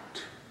doubt.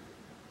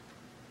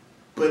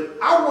 But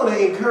I want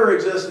to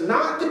encourage us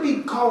not to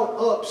be caught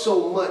up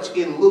so much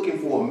in looking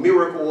for a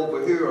miracle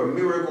over here, a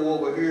miracle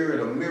over here,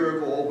 and a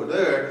miracle over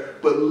there,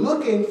 but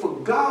looking for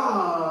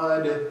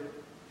God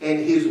and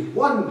his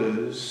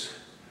wonders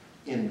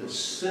in the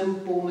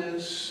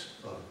simpleness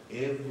of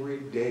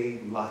everyday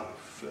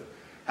life.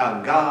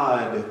 How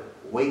God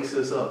wakes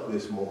us up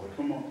this morning.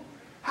 Come on.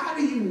 How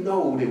do you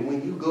know that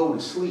when you go to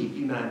sleep,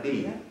 you're not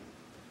dead?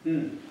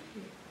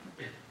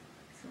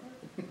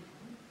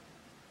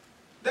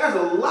 There's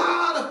a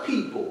lot of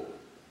people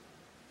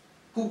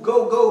who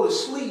go to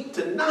sleep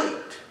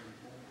tonight,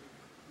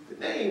 but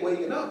they ain't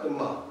waking up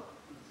tomorrow.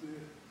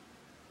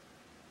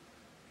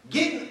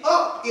 Getting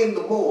up in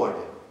the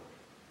morning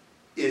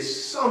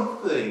is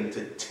something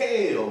to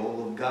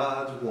tell of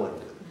God's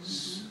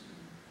wonders.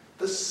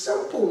 The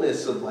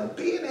simpleness of life,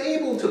 being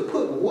able to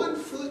put one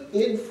foot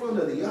in front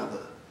of the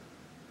other,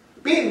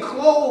 being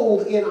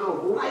clothed in our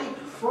right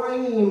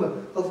frame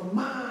of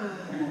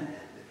mind.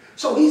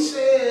 So he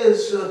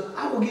says,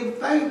 I will give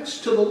thanks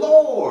to the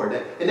Lord.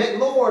 And that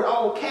Lord,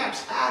 all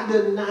caps,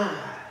 Adonai.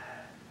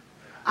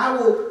 I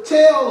will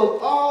tell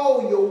of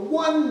all your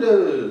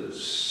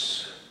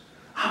wonders.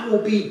 I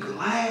will be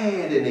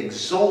glad and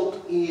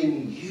exult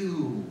in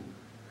you.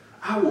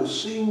 I will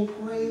sing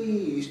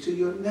praise to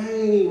your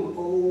name,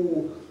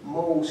 O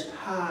Most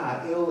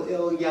High, El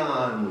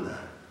Elyon,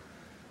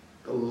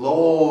 the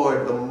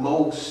Lord, the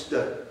Most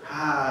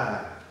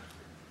High.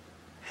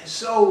 And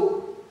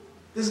so,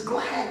 this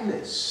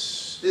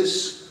gladness,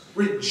 this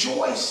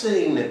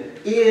rejoicing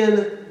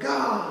in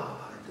God,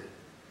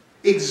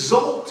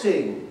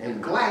 exulting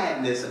and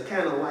gladness are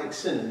kind of like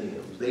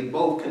synonyms. They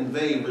both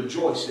convey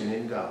rejoicing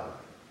in God,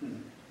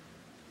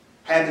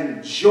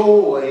 having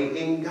joy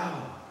in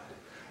God.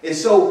 And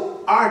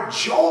so our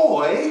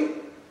joy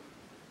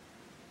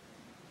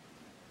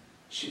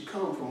should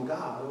come from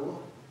God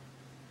alone.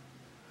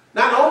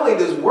 Not only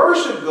does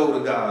worship go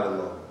to God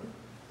alone,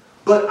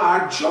 but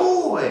our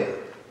joy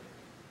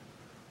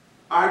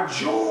ought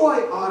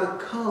to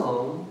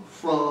come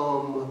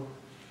from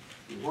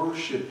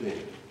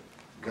worshiping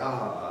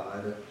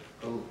God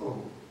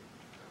alone,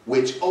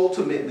 which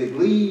ultimately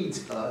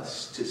leads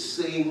us to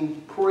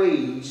sing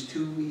praise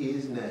to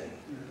his name.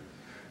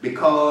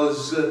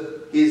 Because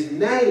his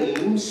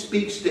name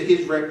speaks to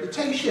his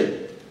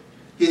reputation.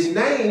 His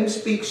name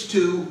speaks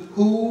to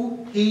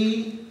who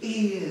he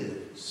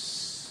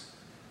is.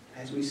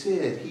 As we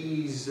said,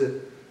 he's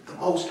the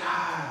Most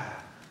High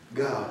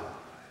God.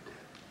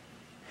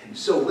 And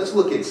so let's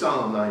look at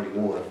Psalm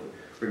 91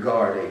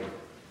 regarding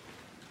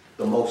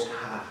the Most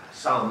High.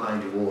 Psalm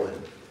 91.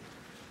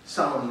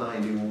 Psalm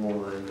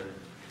 91,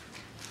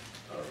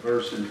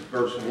 verse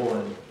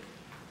 1.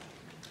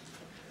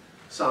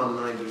 Psalm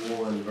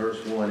 91,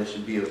 verse 1. It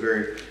should be a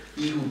very,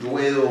 he who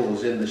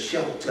dwells in the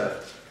shelter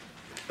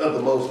of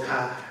the Most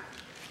High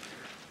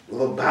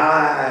will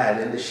abide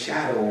in the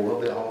shadow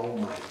of the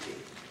Almighty.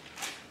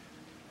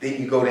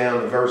 Then you go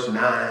down to verse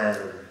 9,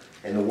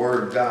 and the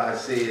word of God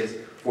says,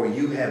 for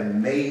you have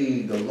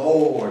made the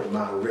Lord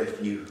my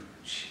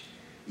refuge,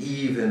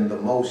 even the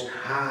Most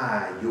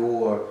High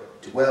your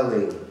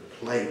dwelling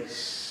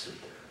place.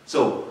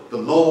 So the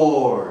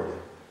Lord,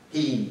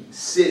 he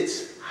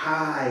sits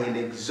high and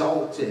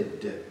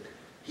exalted.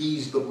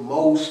 He's the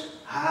Most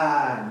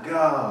High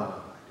God.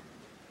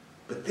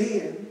 But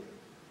then,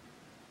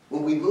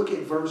 when we look at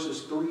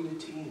verses 3 to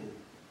 10,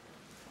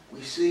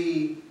 we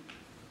see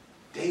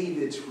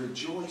David's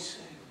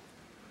rejoicing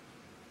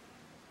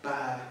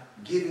by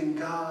giving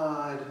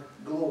God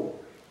glory.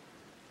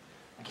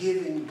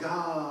 Giving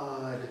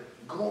God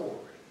glory.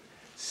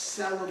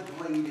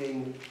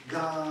 Celebrating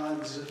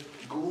God's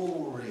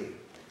glory.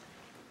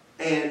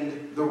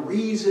 And the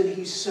reason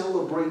he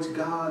celebrates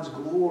God's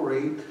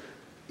glory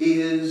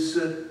is,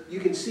 you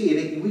can see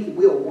it.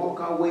 We'll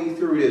walk our way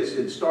through this.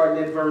 And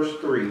starting at verse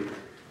 3.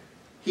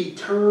 He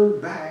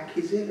turned back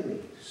his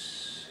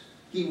enemies.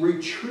 He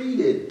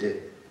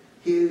retreated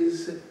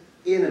his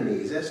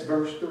enemies. That's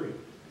verse 3.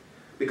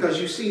 Because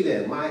you see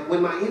that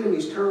when my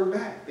enemies turn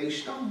back, they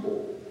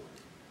stumble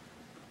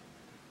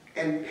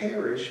and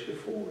perish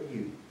before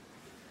you.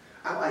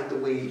 I like the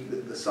way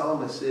the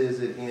psalmist says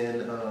it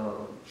in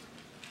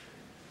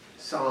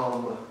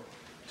Psalm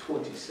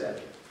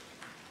 27.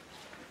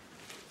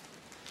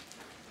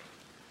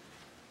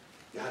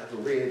 Y'all ever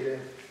read that?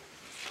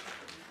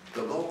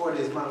 The Lord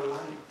is my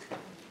light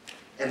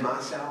and my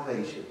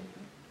salvation.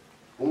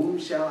 Whom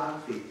shall I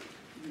fear?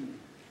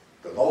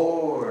 The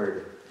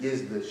Lord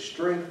is the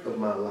strength of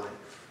my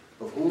life.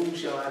 Of whom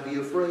shall I be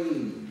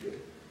afraid?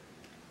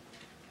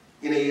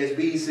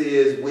 NASB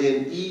says,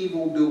 when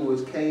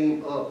evildoers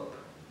came up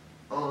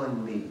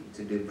on me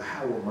to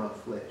devour my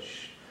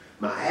flesh,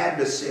 my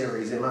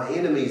adversaries and my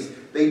enemies,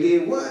 they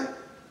did what?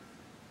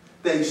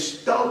 They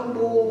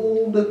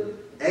stumbled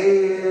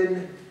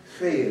and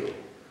fell.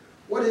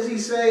 What does he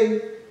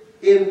say?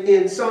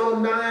 in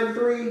Psalm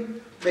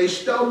 9:3, they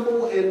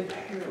stumble and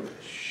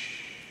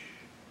perish.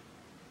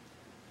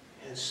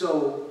 And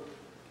so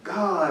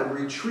God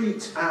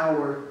retreats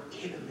our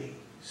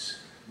enemies.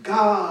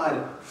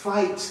 God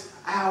fights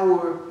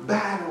our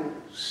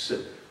battles.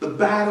 The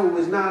battle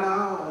is not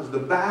ours. The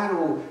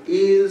battle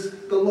is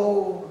the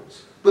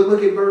Lord's. But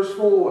look at verse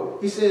 4.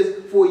 He says,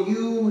 for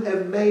you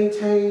have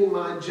maintained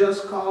my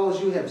just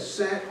cause. You have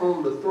sat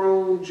on the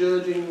throne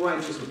judging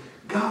righteously.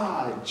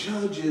 God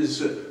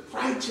judges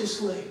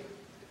righteously.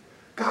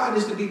 God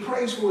is to be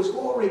praised for his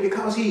glory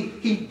because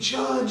he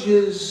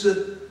judges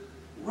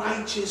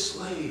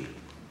righteously.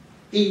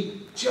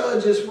 He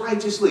judges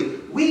righteously.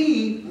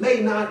 We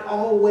may not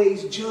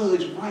always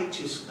judge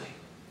righteously.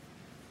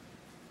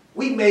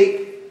 We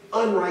make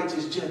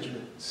unrighteous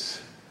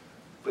judgments.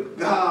 But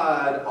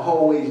God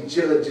always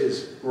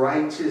judges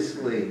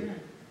righteously.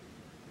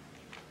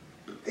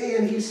 But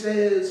then he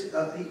says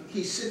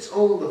he sits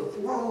on the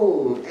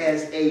throne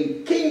as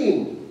a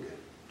king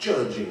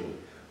judging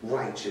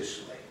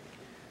righteously.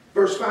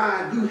 Verse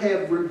 5, you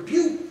have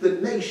rebuked the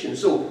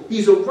nations. So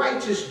he's a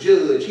righteous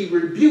judge. He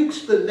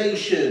rebukes the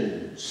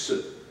nations.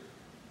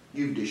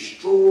 You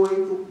destroy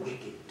the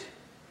wicked.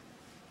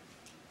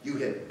 You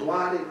have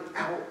blotted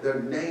out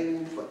their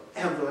name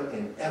forever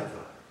and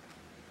ever.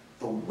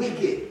 The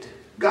wicked.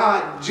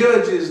 God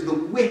judges the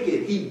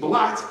wicked. He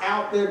blots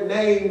out their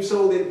name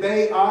so that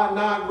they are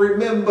not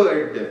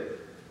remembered.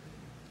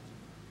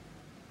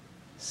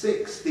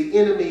 6, the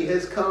enemy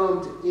has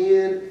come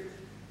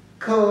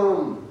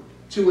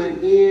to an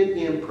end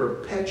in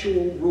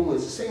perpetual ruin.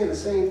 It's saying the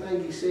same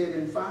thing he said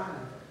in 5.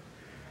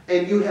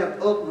 And you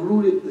have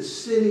uprooted the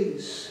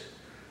cities.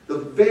 The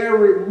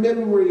very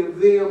memory of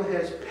them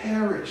has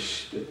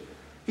perished.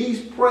 He's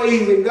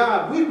praising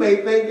God. We may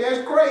think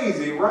that's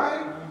crazy,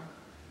 right?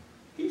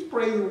 He's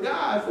praising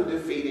God for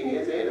defeating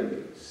his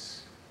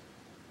enemies.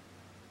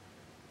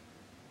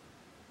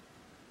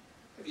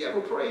 Have you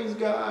ever praised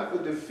God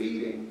for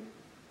defeating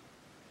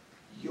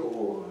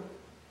your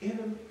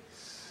enemies?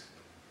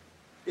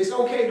 It's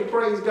okay to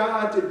praise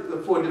God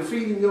for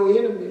defeating your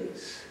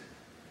enemies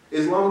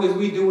as long as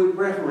we do it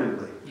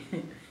reverently.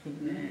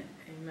 Amen.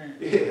 Amen.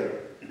 Yeah.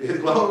 As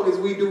long as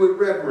we do it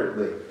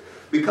reverently.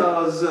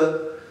 Because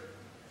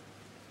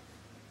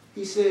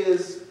he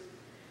says,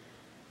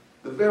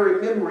 the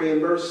very memory in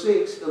verse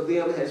 6 of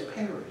them has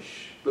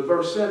perished. But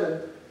verse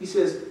 7, he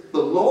says, the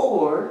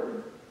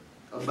Lord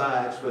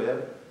abides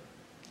forever.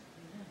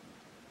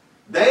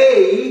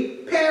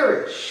 They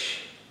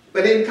perish.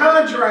 But in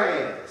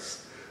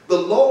contrast,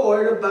 the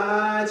Lord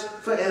abides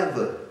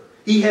forever.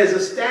 He has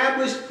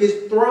established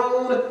his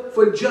throne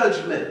for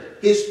judgment.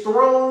 His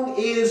throne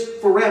is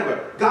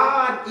forever.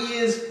 God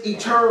is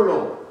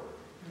eternal.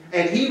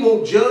 And he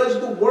will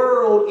judge the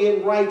world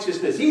in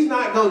righteousness. He's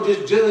not going to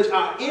just judge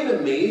our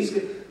enemies.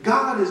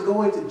 God is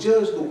going to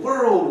judge the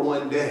world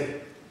one day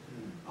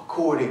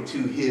according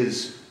to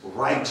his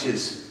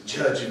righteous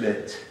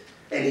judgment.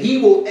 And he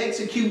will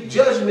execute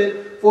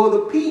judgment for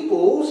the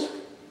peoples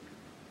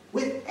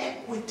with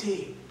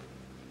equity.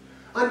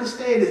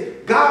 Understand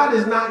this. God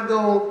is not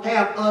going to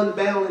have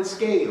unbalanced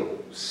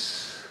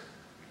scales.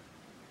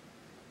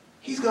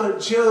 He's going to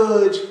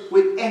judge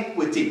with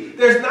equity.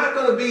 There's not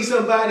going to be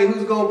somebody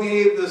who's going to be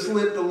able to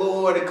slip the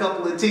Lord a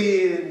couple of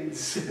tens.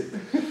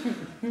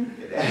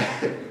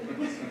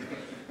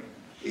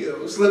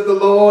 Slip the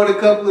Lord a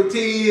couple of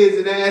tens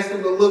and ask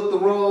him to look the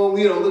wrong,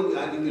 I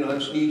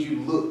just need you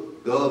to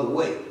look the other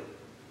way.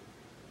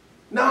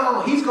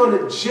 No, he's going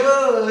to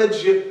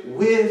judge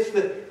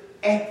with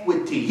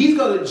equity. He's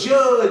going to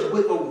judge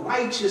with a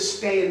righteous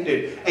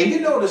standard. And you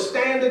know the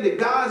standard that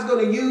God's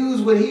going to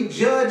use when he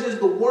judges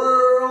the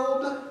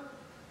world?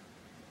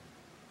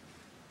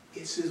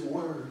 It's his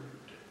word.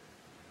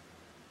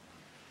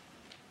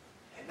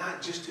 And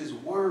not just his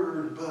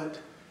word, but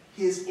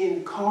his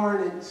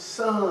incarnate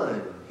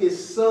son.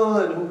 His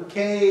son who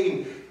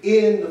came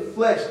in the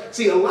flesh.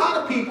 See, a lot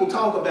of people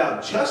talk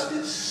about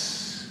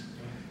justice,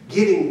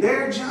 getting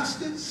their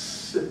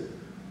justice.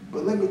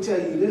 But let me tell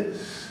you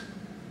this.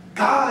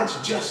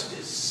 God's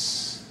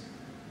justice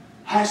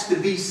has to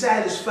be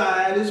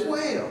satisfied as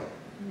well.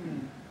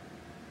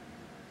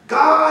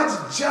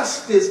 God's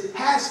justice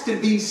has to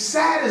be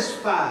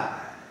satisfied.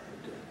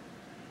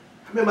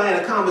 I remember I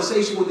had a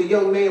conversation with a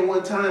young man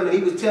one time, and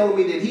he was telling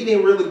me that he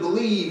didn't really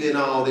believe in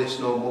all this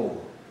no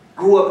more.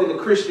 Grew up in a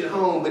Christian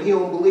home, but he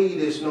don't believe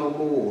this no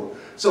more.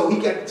 So he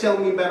got to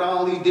telling me about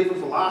all these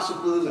different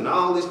philosophers and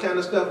all this kind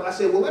of stuff. I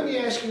said, well, let me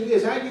ask you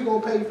this. How are you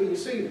going to pay for your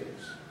sins?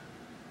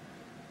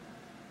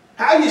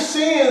 How your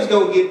sins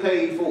going to get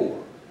paid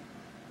for?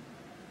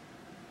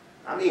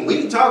 I mean, we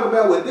can talk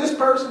about what this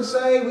person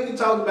said. We can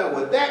talk about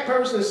what that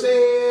person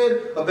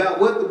said, about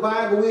what the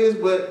Bible is,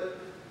 but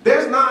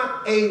there's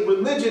not a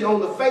religion on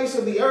the face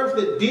of the earth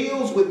that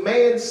deals with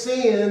man's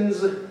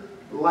sins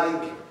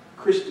like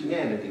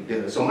Christianity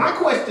does. So my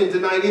question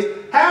tonight is,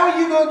 how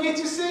are you going to get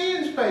your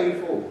sins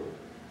paid for?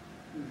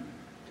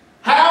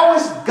 How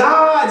is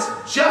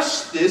God's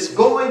justice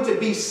going to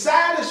be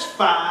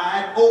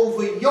satisfied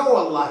over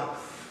your life?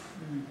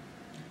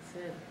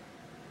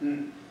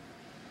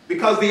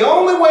 Because the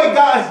only way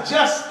God's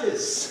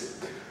justice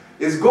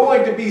is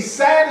going to be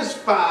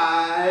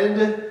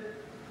satisfied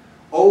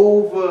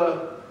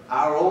over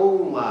our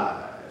own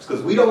lives.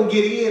 Because we don't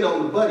get in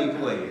on the buddy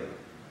plan.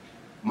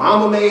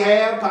 Mama may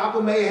have,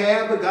 Papa may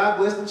have, but God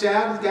bless the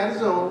child, he's got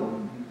his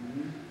own.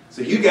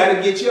 So you got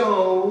to get your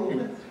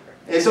own.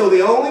 And so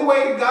the only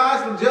way that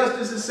God's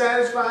justice is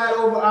satisfied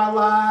over our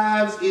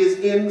lives is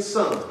in the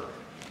Son,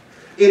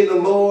 in the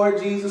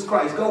Lord Jesus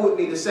Christ. Go with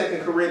me to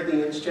 2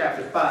 Corinthians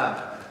chapter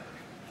 5.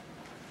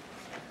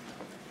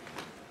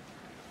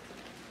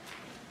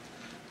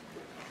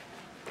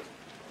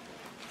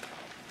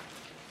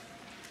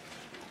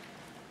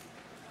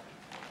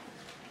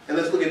 And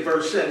let's look at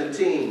verse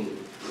 17.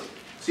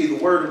 See,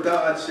 the word of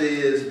God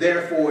says,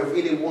 therefore, if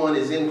anyone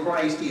is in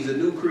Christ, he's a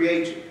new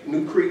creature.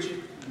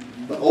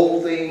 The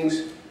old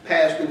things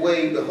passed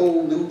away,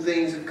 behold, new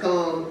things have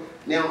come.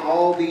 Now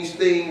all these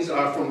things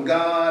are from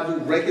God, who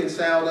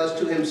reconciled us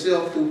to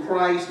himself through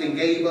Christ and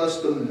gave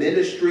us the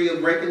ministry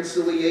of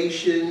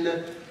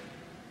reconciliation.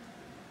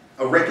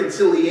 A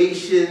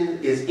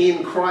reconciliation is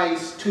in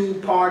Christ, two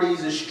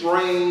parties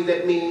estranged.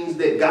 That means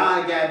that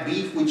God got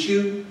beef with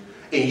you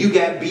and you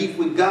got beef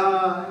with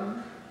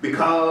God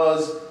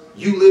because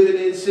you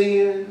living in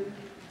sin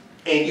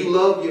and you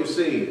love your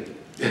sin.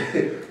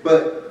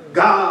 But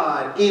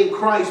God in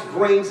Christ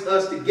brings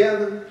us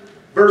together.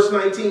 Verse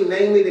 19,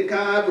 namely that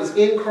God was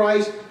in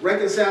Christ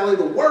reconciling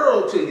the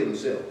world to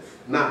himself,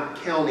 not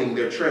counting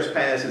their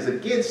trespasses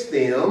against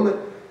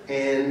them,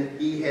 and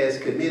he has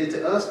committed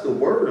to us the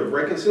word of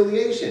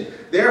reconciliation.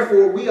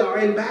 Therefore, we are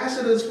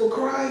ambassadors for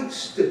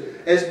Christ,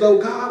 as though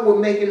God were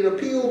making an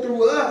appeal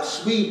through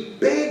us. We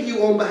beg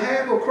you on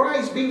behalf of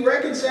Christ, be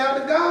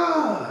reconciled to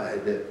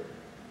God.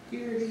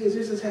 Here it is.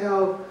 This is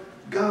how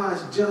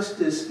God's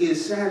justice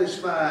is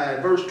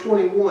satisfied. Verse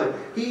 21,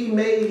 he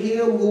made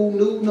him who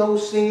knew no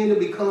sin to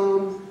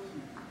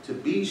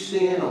be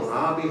sin on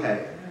our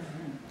behalf,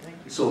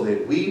 so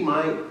that we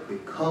might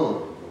become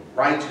the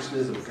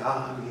righteousness of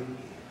God in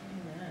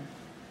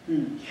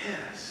him.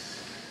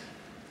 Yes.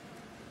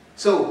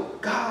 So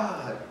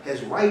God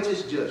has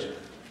righteous judgment.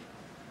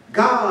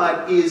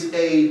 God is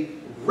a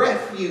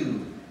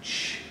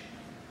refuge.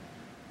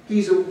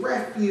 He's a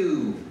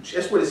refuge.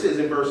 That's what it says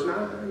in verse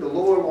 9. The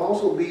Lord will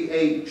also be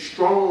a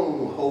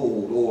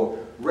stronghold or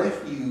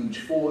refuge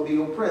for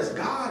the oppressed.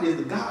 God is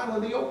the God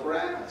of the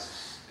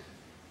oppressed.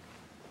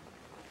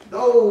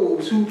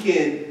 Those who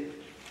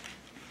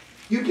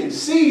you can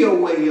see your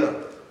way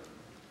up,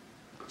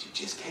 but you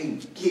just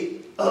can't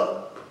get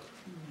up.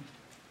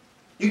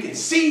 You can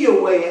see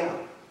your way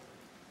out,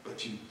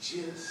 but you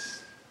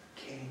just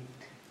can't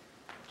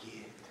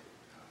get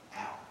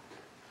out.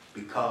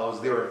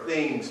 Because there are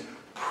things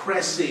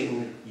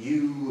pressing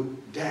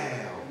you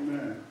down.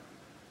 Amen.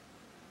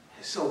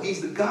 So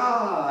he's the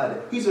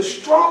God. He's a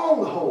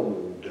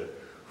stronghold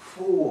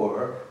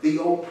for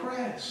the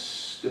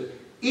oppressed,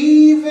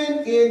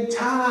 even in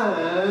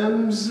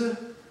times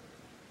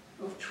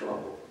of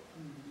trouble.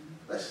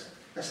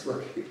 Let's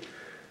look at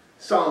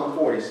Psalm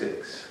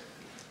 46.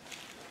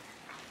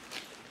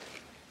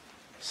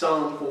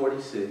 Psalm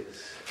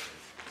 46.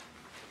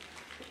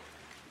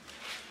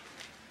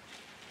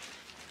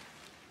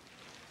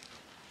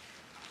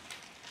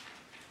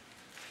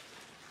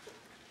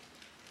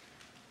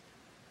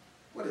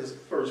 What is the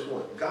first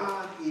one?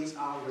 God is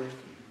our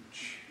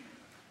refuge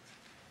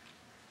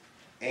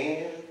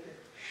and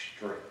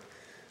strength,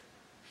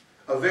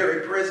 a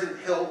very present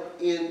help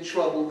in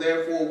trouble.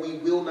 Therefore we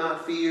will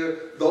not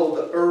fear, though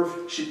the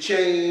earth should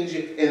change,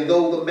 and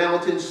though the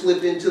mountains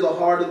slip into the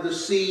heart of the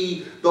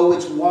sea, though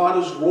its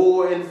waters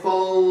roar and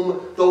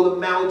foam, though the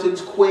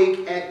mountains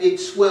quake at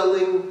its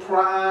swelling.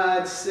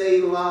 Pride,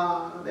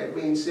 Selah. That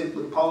means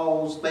simply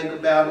pause, think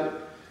about it.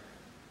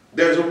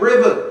 There's a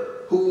river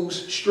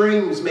whose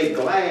streams make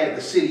glad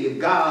the city of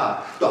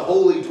God, the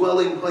holy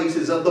dwelling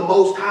places of the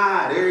Most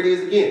High. There it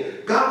is again.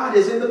 God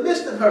is in the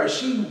midst of her.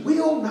 She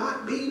will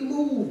not be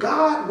moved.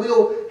 God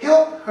will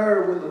help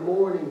her when the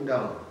morning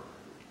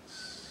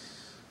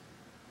dawns.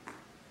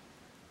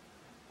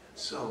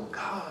 So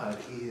God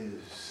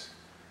is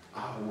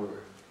our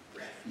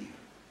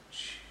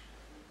refuge.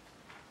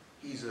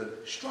 He's a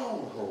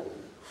stronghold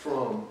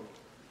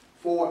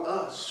for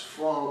us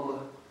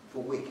from the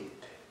wicked.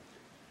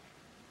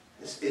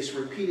 It's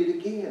repeated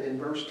again in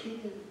verse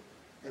 10.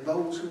 And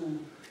those who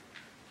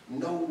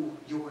know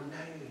your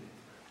name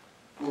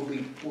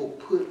will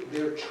put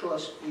their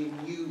trust in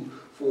you.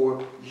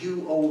 For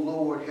you, O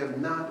Lord,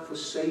 have not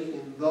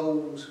forsaken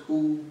those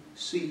who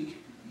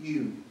seek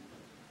you.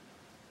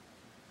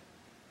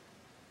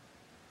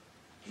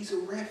 He's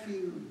a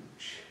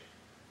refuge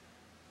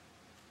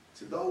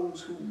to those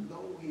who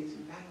know his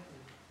name.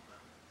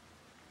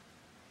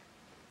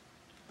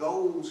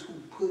 Those who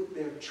put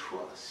their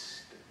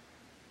trust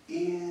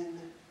in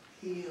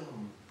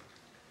him.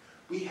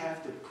 We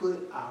have to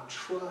put our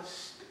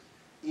trust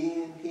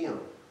in him.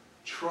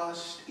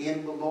 Trust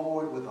in the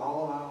Lord with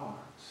all our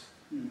hearts.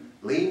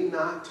 Lean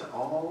not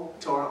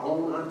to our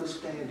own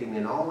understanding.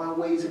 In all our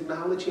ways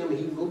acknowledge him, and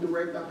he will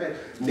direct our path.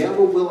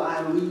 Never will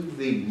I leave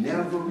thee.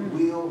 Never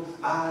will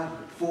I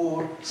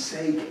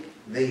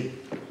forsake thee.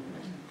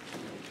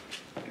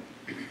 But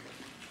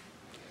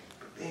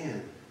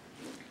then,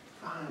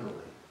 finally,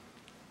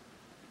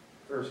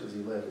 verses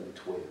 11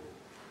 to 12.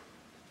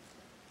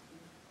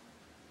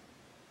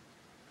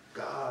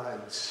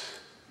 God's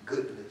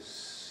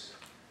goodness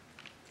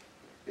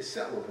is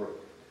celebrated.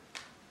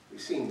 We've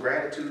seen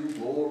gratitude,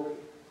 glory,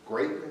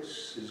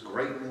 greatness, his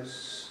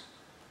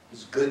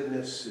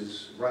goodness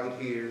is right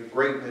here.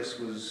 Greatness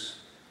was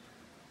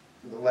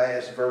in the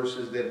last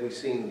verses that we've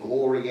seen.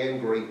 Glory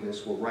and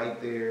greatness were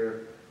right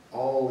there,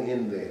 all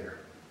in there.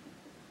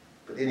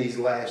 But in these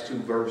last two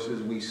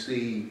verses, we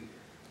see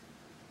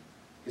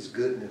his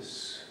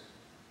goodness.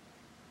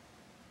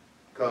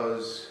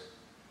 Because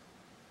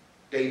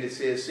David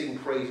says, sing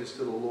praises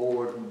to the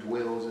Lord who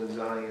dwells in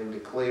Zion,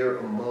 declare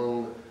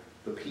among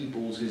the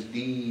peoples his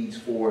deeds,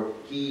 for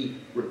he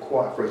who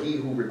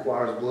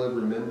requires blood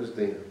remembers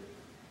them.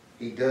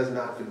 He does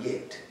not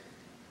forget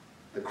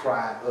the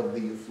cry of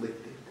the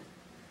afflicted.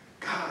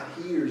 God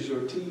hears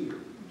your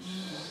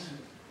tears.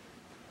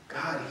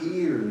 God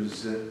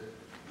hears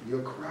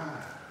your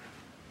cry.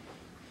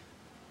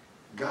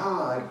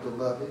 God,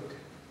 beloved,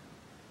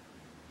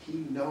 he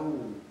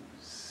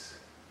knows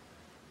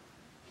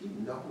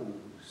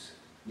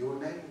your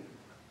name.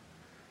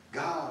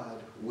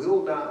 God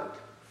will not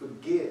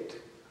forget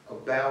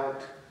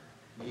about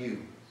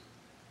you.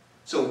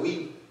 So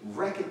we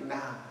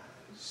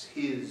recognize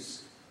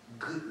his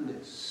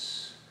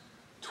goodness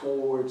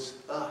towards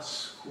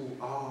us who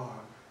are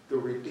the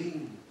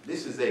redeemed.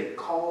 This is a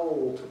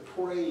call to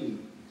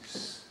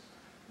praise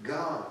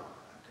God.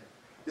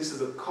 This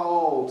is a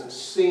call to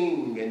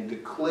sing and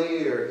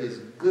declare his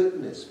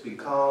goodness,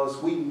 because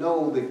we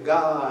know that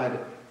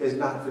God has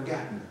not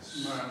forgotten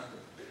us.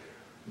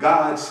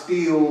 God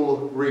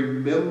still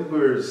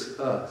remembers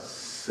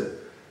us,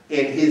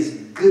 and his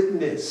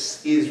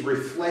goodness is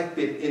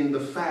reflected in the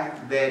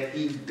fact that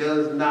he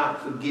does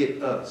not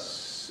forget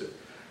us.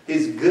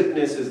 His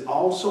goodness is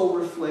also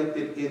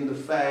reflected in the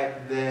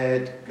fact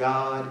that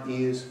God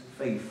is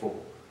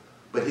faithful.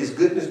 But his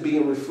goodness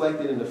being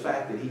reflected in the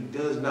fact that he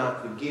does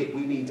not forget,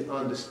 we need to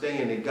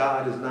understand that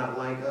God is not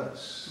like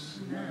us.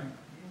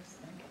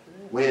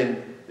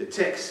 When the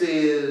text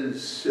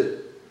says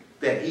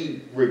that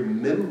he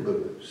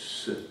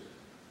remembers,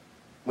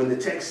 when the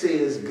text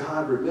says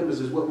God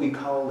remembers, is what we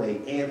call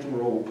an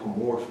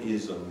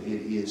anthropomorphism.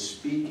 It is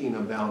speaking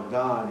about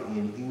God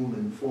in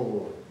human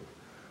form.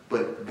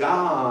 But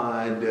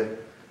God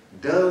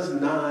does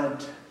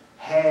not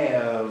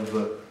have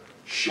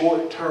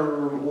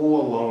short-term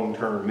or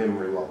long-term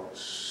memory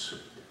loss.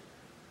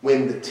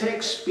 When the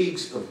text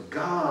speaks of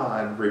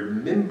God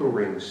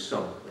remembering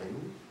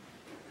something,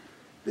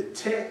 the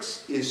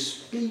text is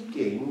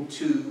speaking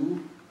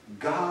to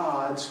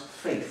God's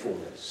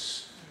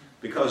faithfulness.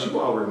 Because you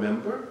all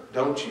remember,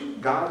 don't you?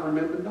 God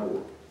remembered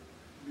Noah.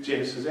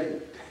 Genesis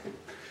 8.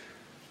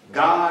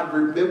 God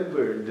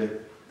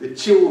remembered the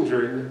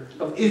children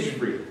of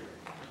Israel.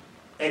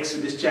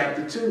 Exodus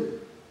chapter 2.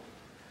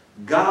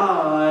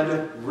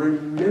 God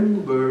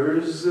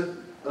remembers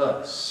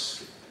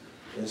us.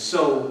 And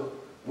so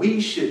we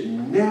should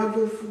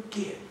never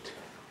forget,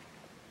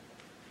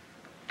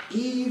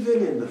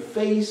 even in the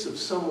face of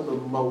some of the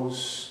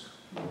most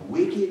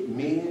wicked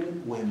men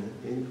and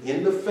women,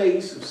 in the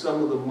face of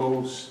some of the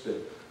most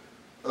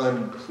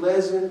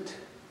unpleasant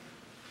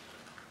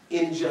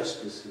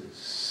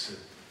injustices,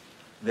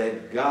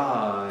 that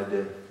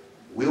God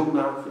will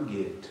not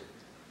forget,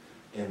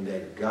 and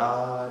that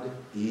God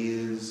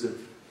is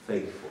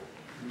faithful.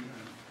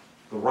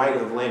 The writer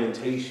of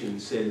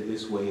Lamentations said it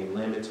this way in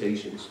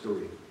Lamentations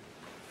 3,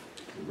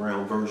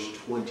 around verse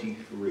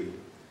 23.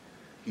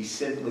 He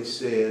simply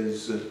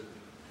says,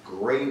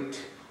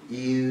 great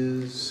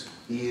is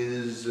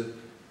his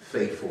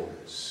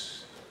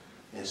faithfulness.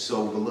 And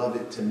so,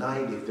 beloved,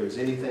 tonight, if there's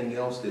anything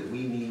else that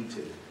we need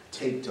to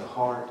take to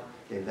heart,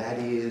 and that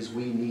is,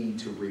 we need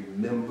to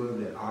remember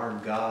that our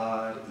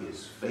God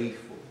is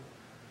faithful,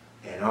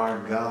 and our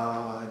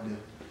God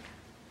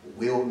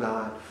will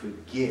not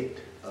forget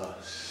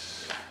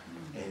us.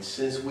 And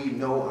since we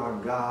know our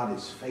God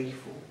is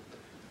faithful,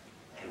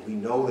 and we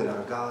know that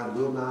our God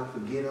will not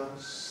forget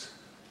us,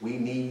 we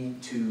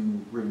need to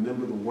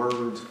remember the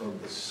words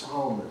of the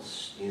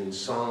psalmist in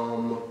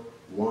Psalm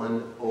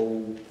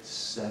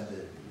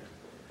 107.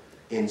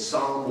 In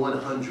Psalm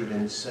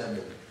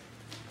 107,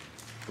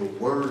 the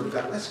word of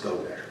God, let's go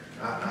there.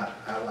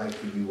 I like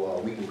for you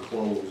all, we can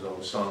close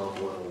on Psalm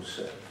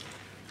 107.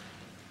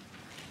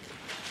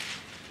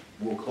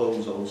 We'll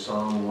close on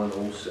Psalm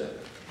 107.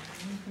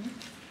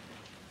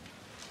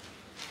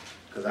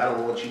 Because I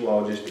don't want you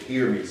all just to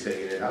hear me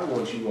saying it. I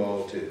want you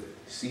all to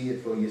see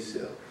it for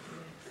yourself.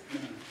 The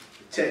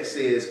text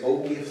says, oh,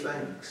 give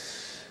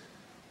thanks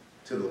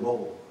to the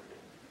Lord,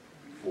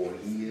 for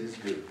he is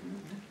good.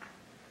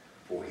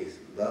 For his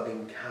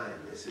loving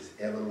kindness is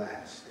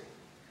everlasting.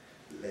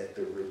 Let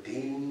the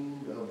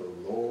redeemed of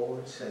the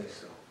Lord say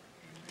so.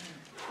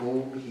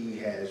 whom he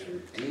has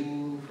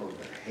redeemed from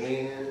the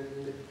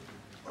hand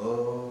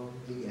of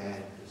the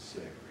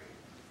adversary.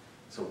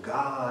 So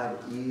God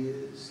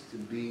is to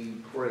be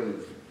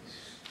praised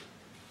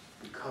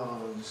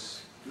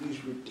because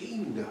he's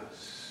redeemed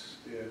us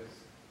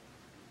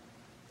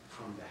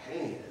from the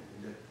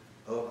hand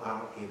of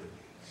our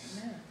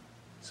enemies. Amen.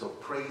 So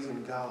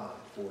praising God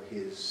for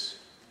his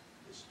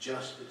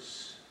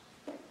justice,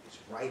 his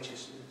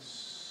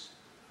righteousness,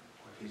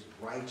 for his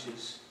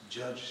righteous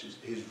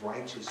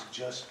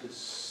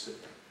justice,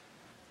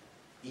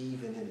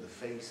 even in the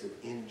face of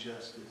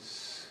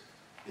injustice,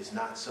 is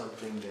not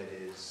something that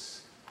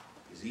is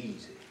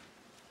easy,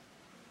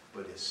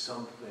 but it's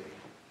something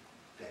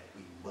that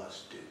we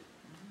must do.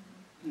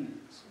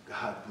 So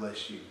God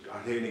bless you. Are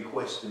there any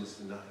questions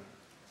tonight?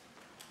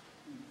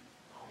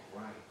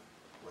 All right.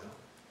 Well,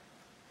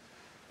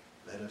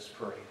 let us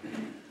pray.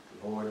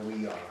 Lord,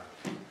 we are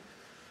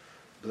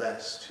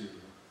blessed to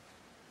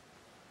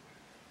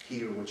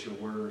hear what your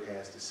word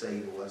has to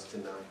say to us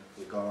tonight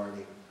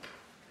regarding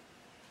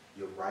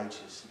your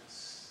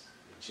righteousness,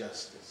 your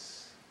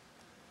justice,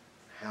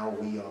 how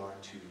we are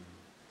to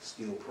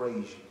still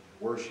praise you and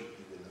worship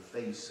you in the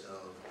face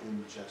of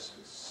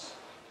injustice.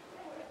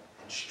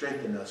 And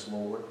strengthen us,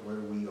 Lord,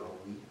 where we are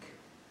weak.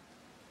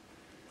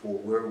 For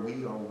where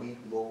we are weak,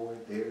 Lord,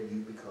 there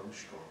you become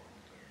strong.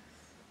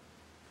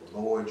 For,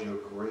 Lord, your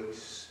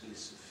grace is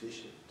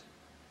sufficient,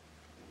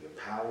 and your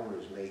power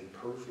is made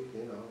perfect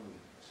in our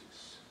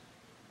weaknesses.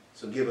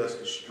 So give us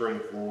the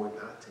strength, Lord,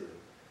 not to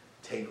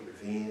take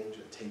revenge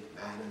or take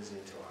matters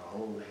into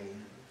our own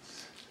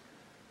hands.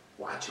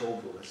 Watch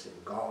over us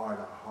and guard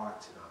our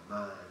hearts and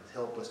our minds.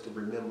 Help us to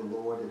remember,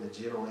 Lord, that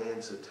a gentle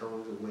answer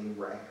turns away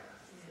wrath.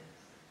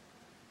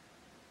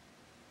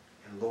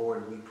 And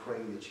Lord, we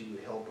pray that you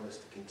would help us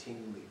to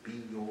continually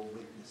be your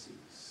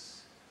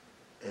witnesses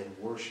and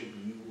worship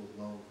you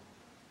alone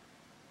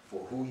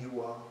for who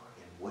you are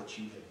and what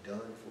you have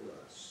done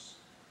for us.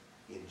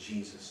 In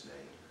Jesus'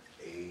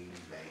 name,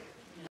 amen.